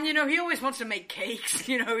 Oh, and you know, he always wants to make cakes.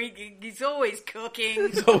 You know, he's always cooking.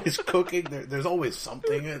 He's always cooking. There's always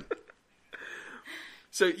something.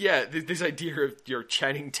 So yeah, this idea of your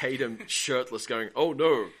Channing Tatum shirtless going, oh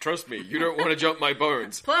no, trust me, you don't want to jump my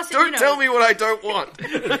bones. Plus, don't tell me what I don't want.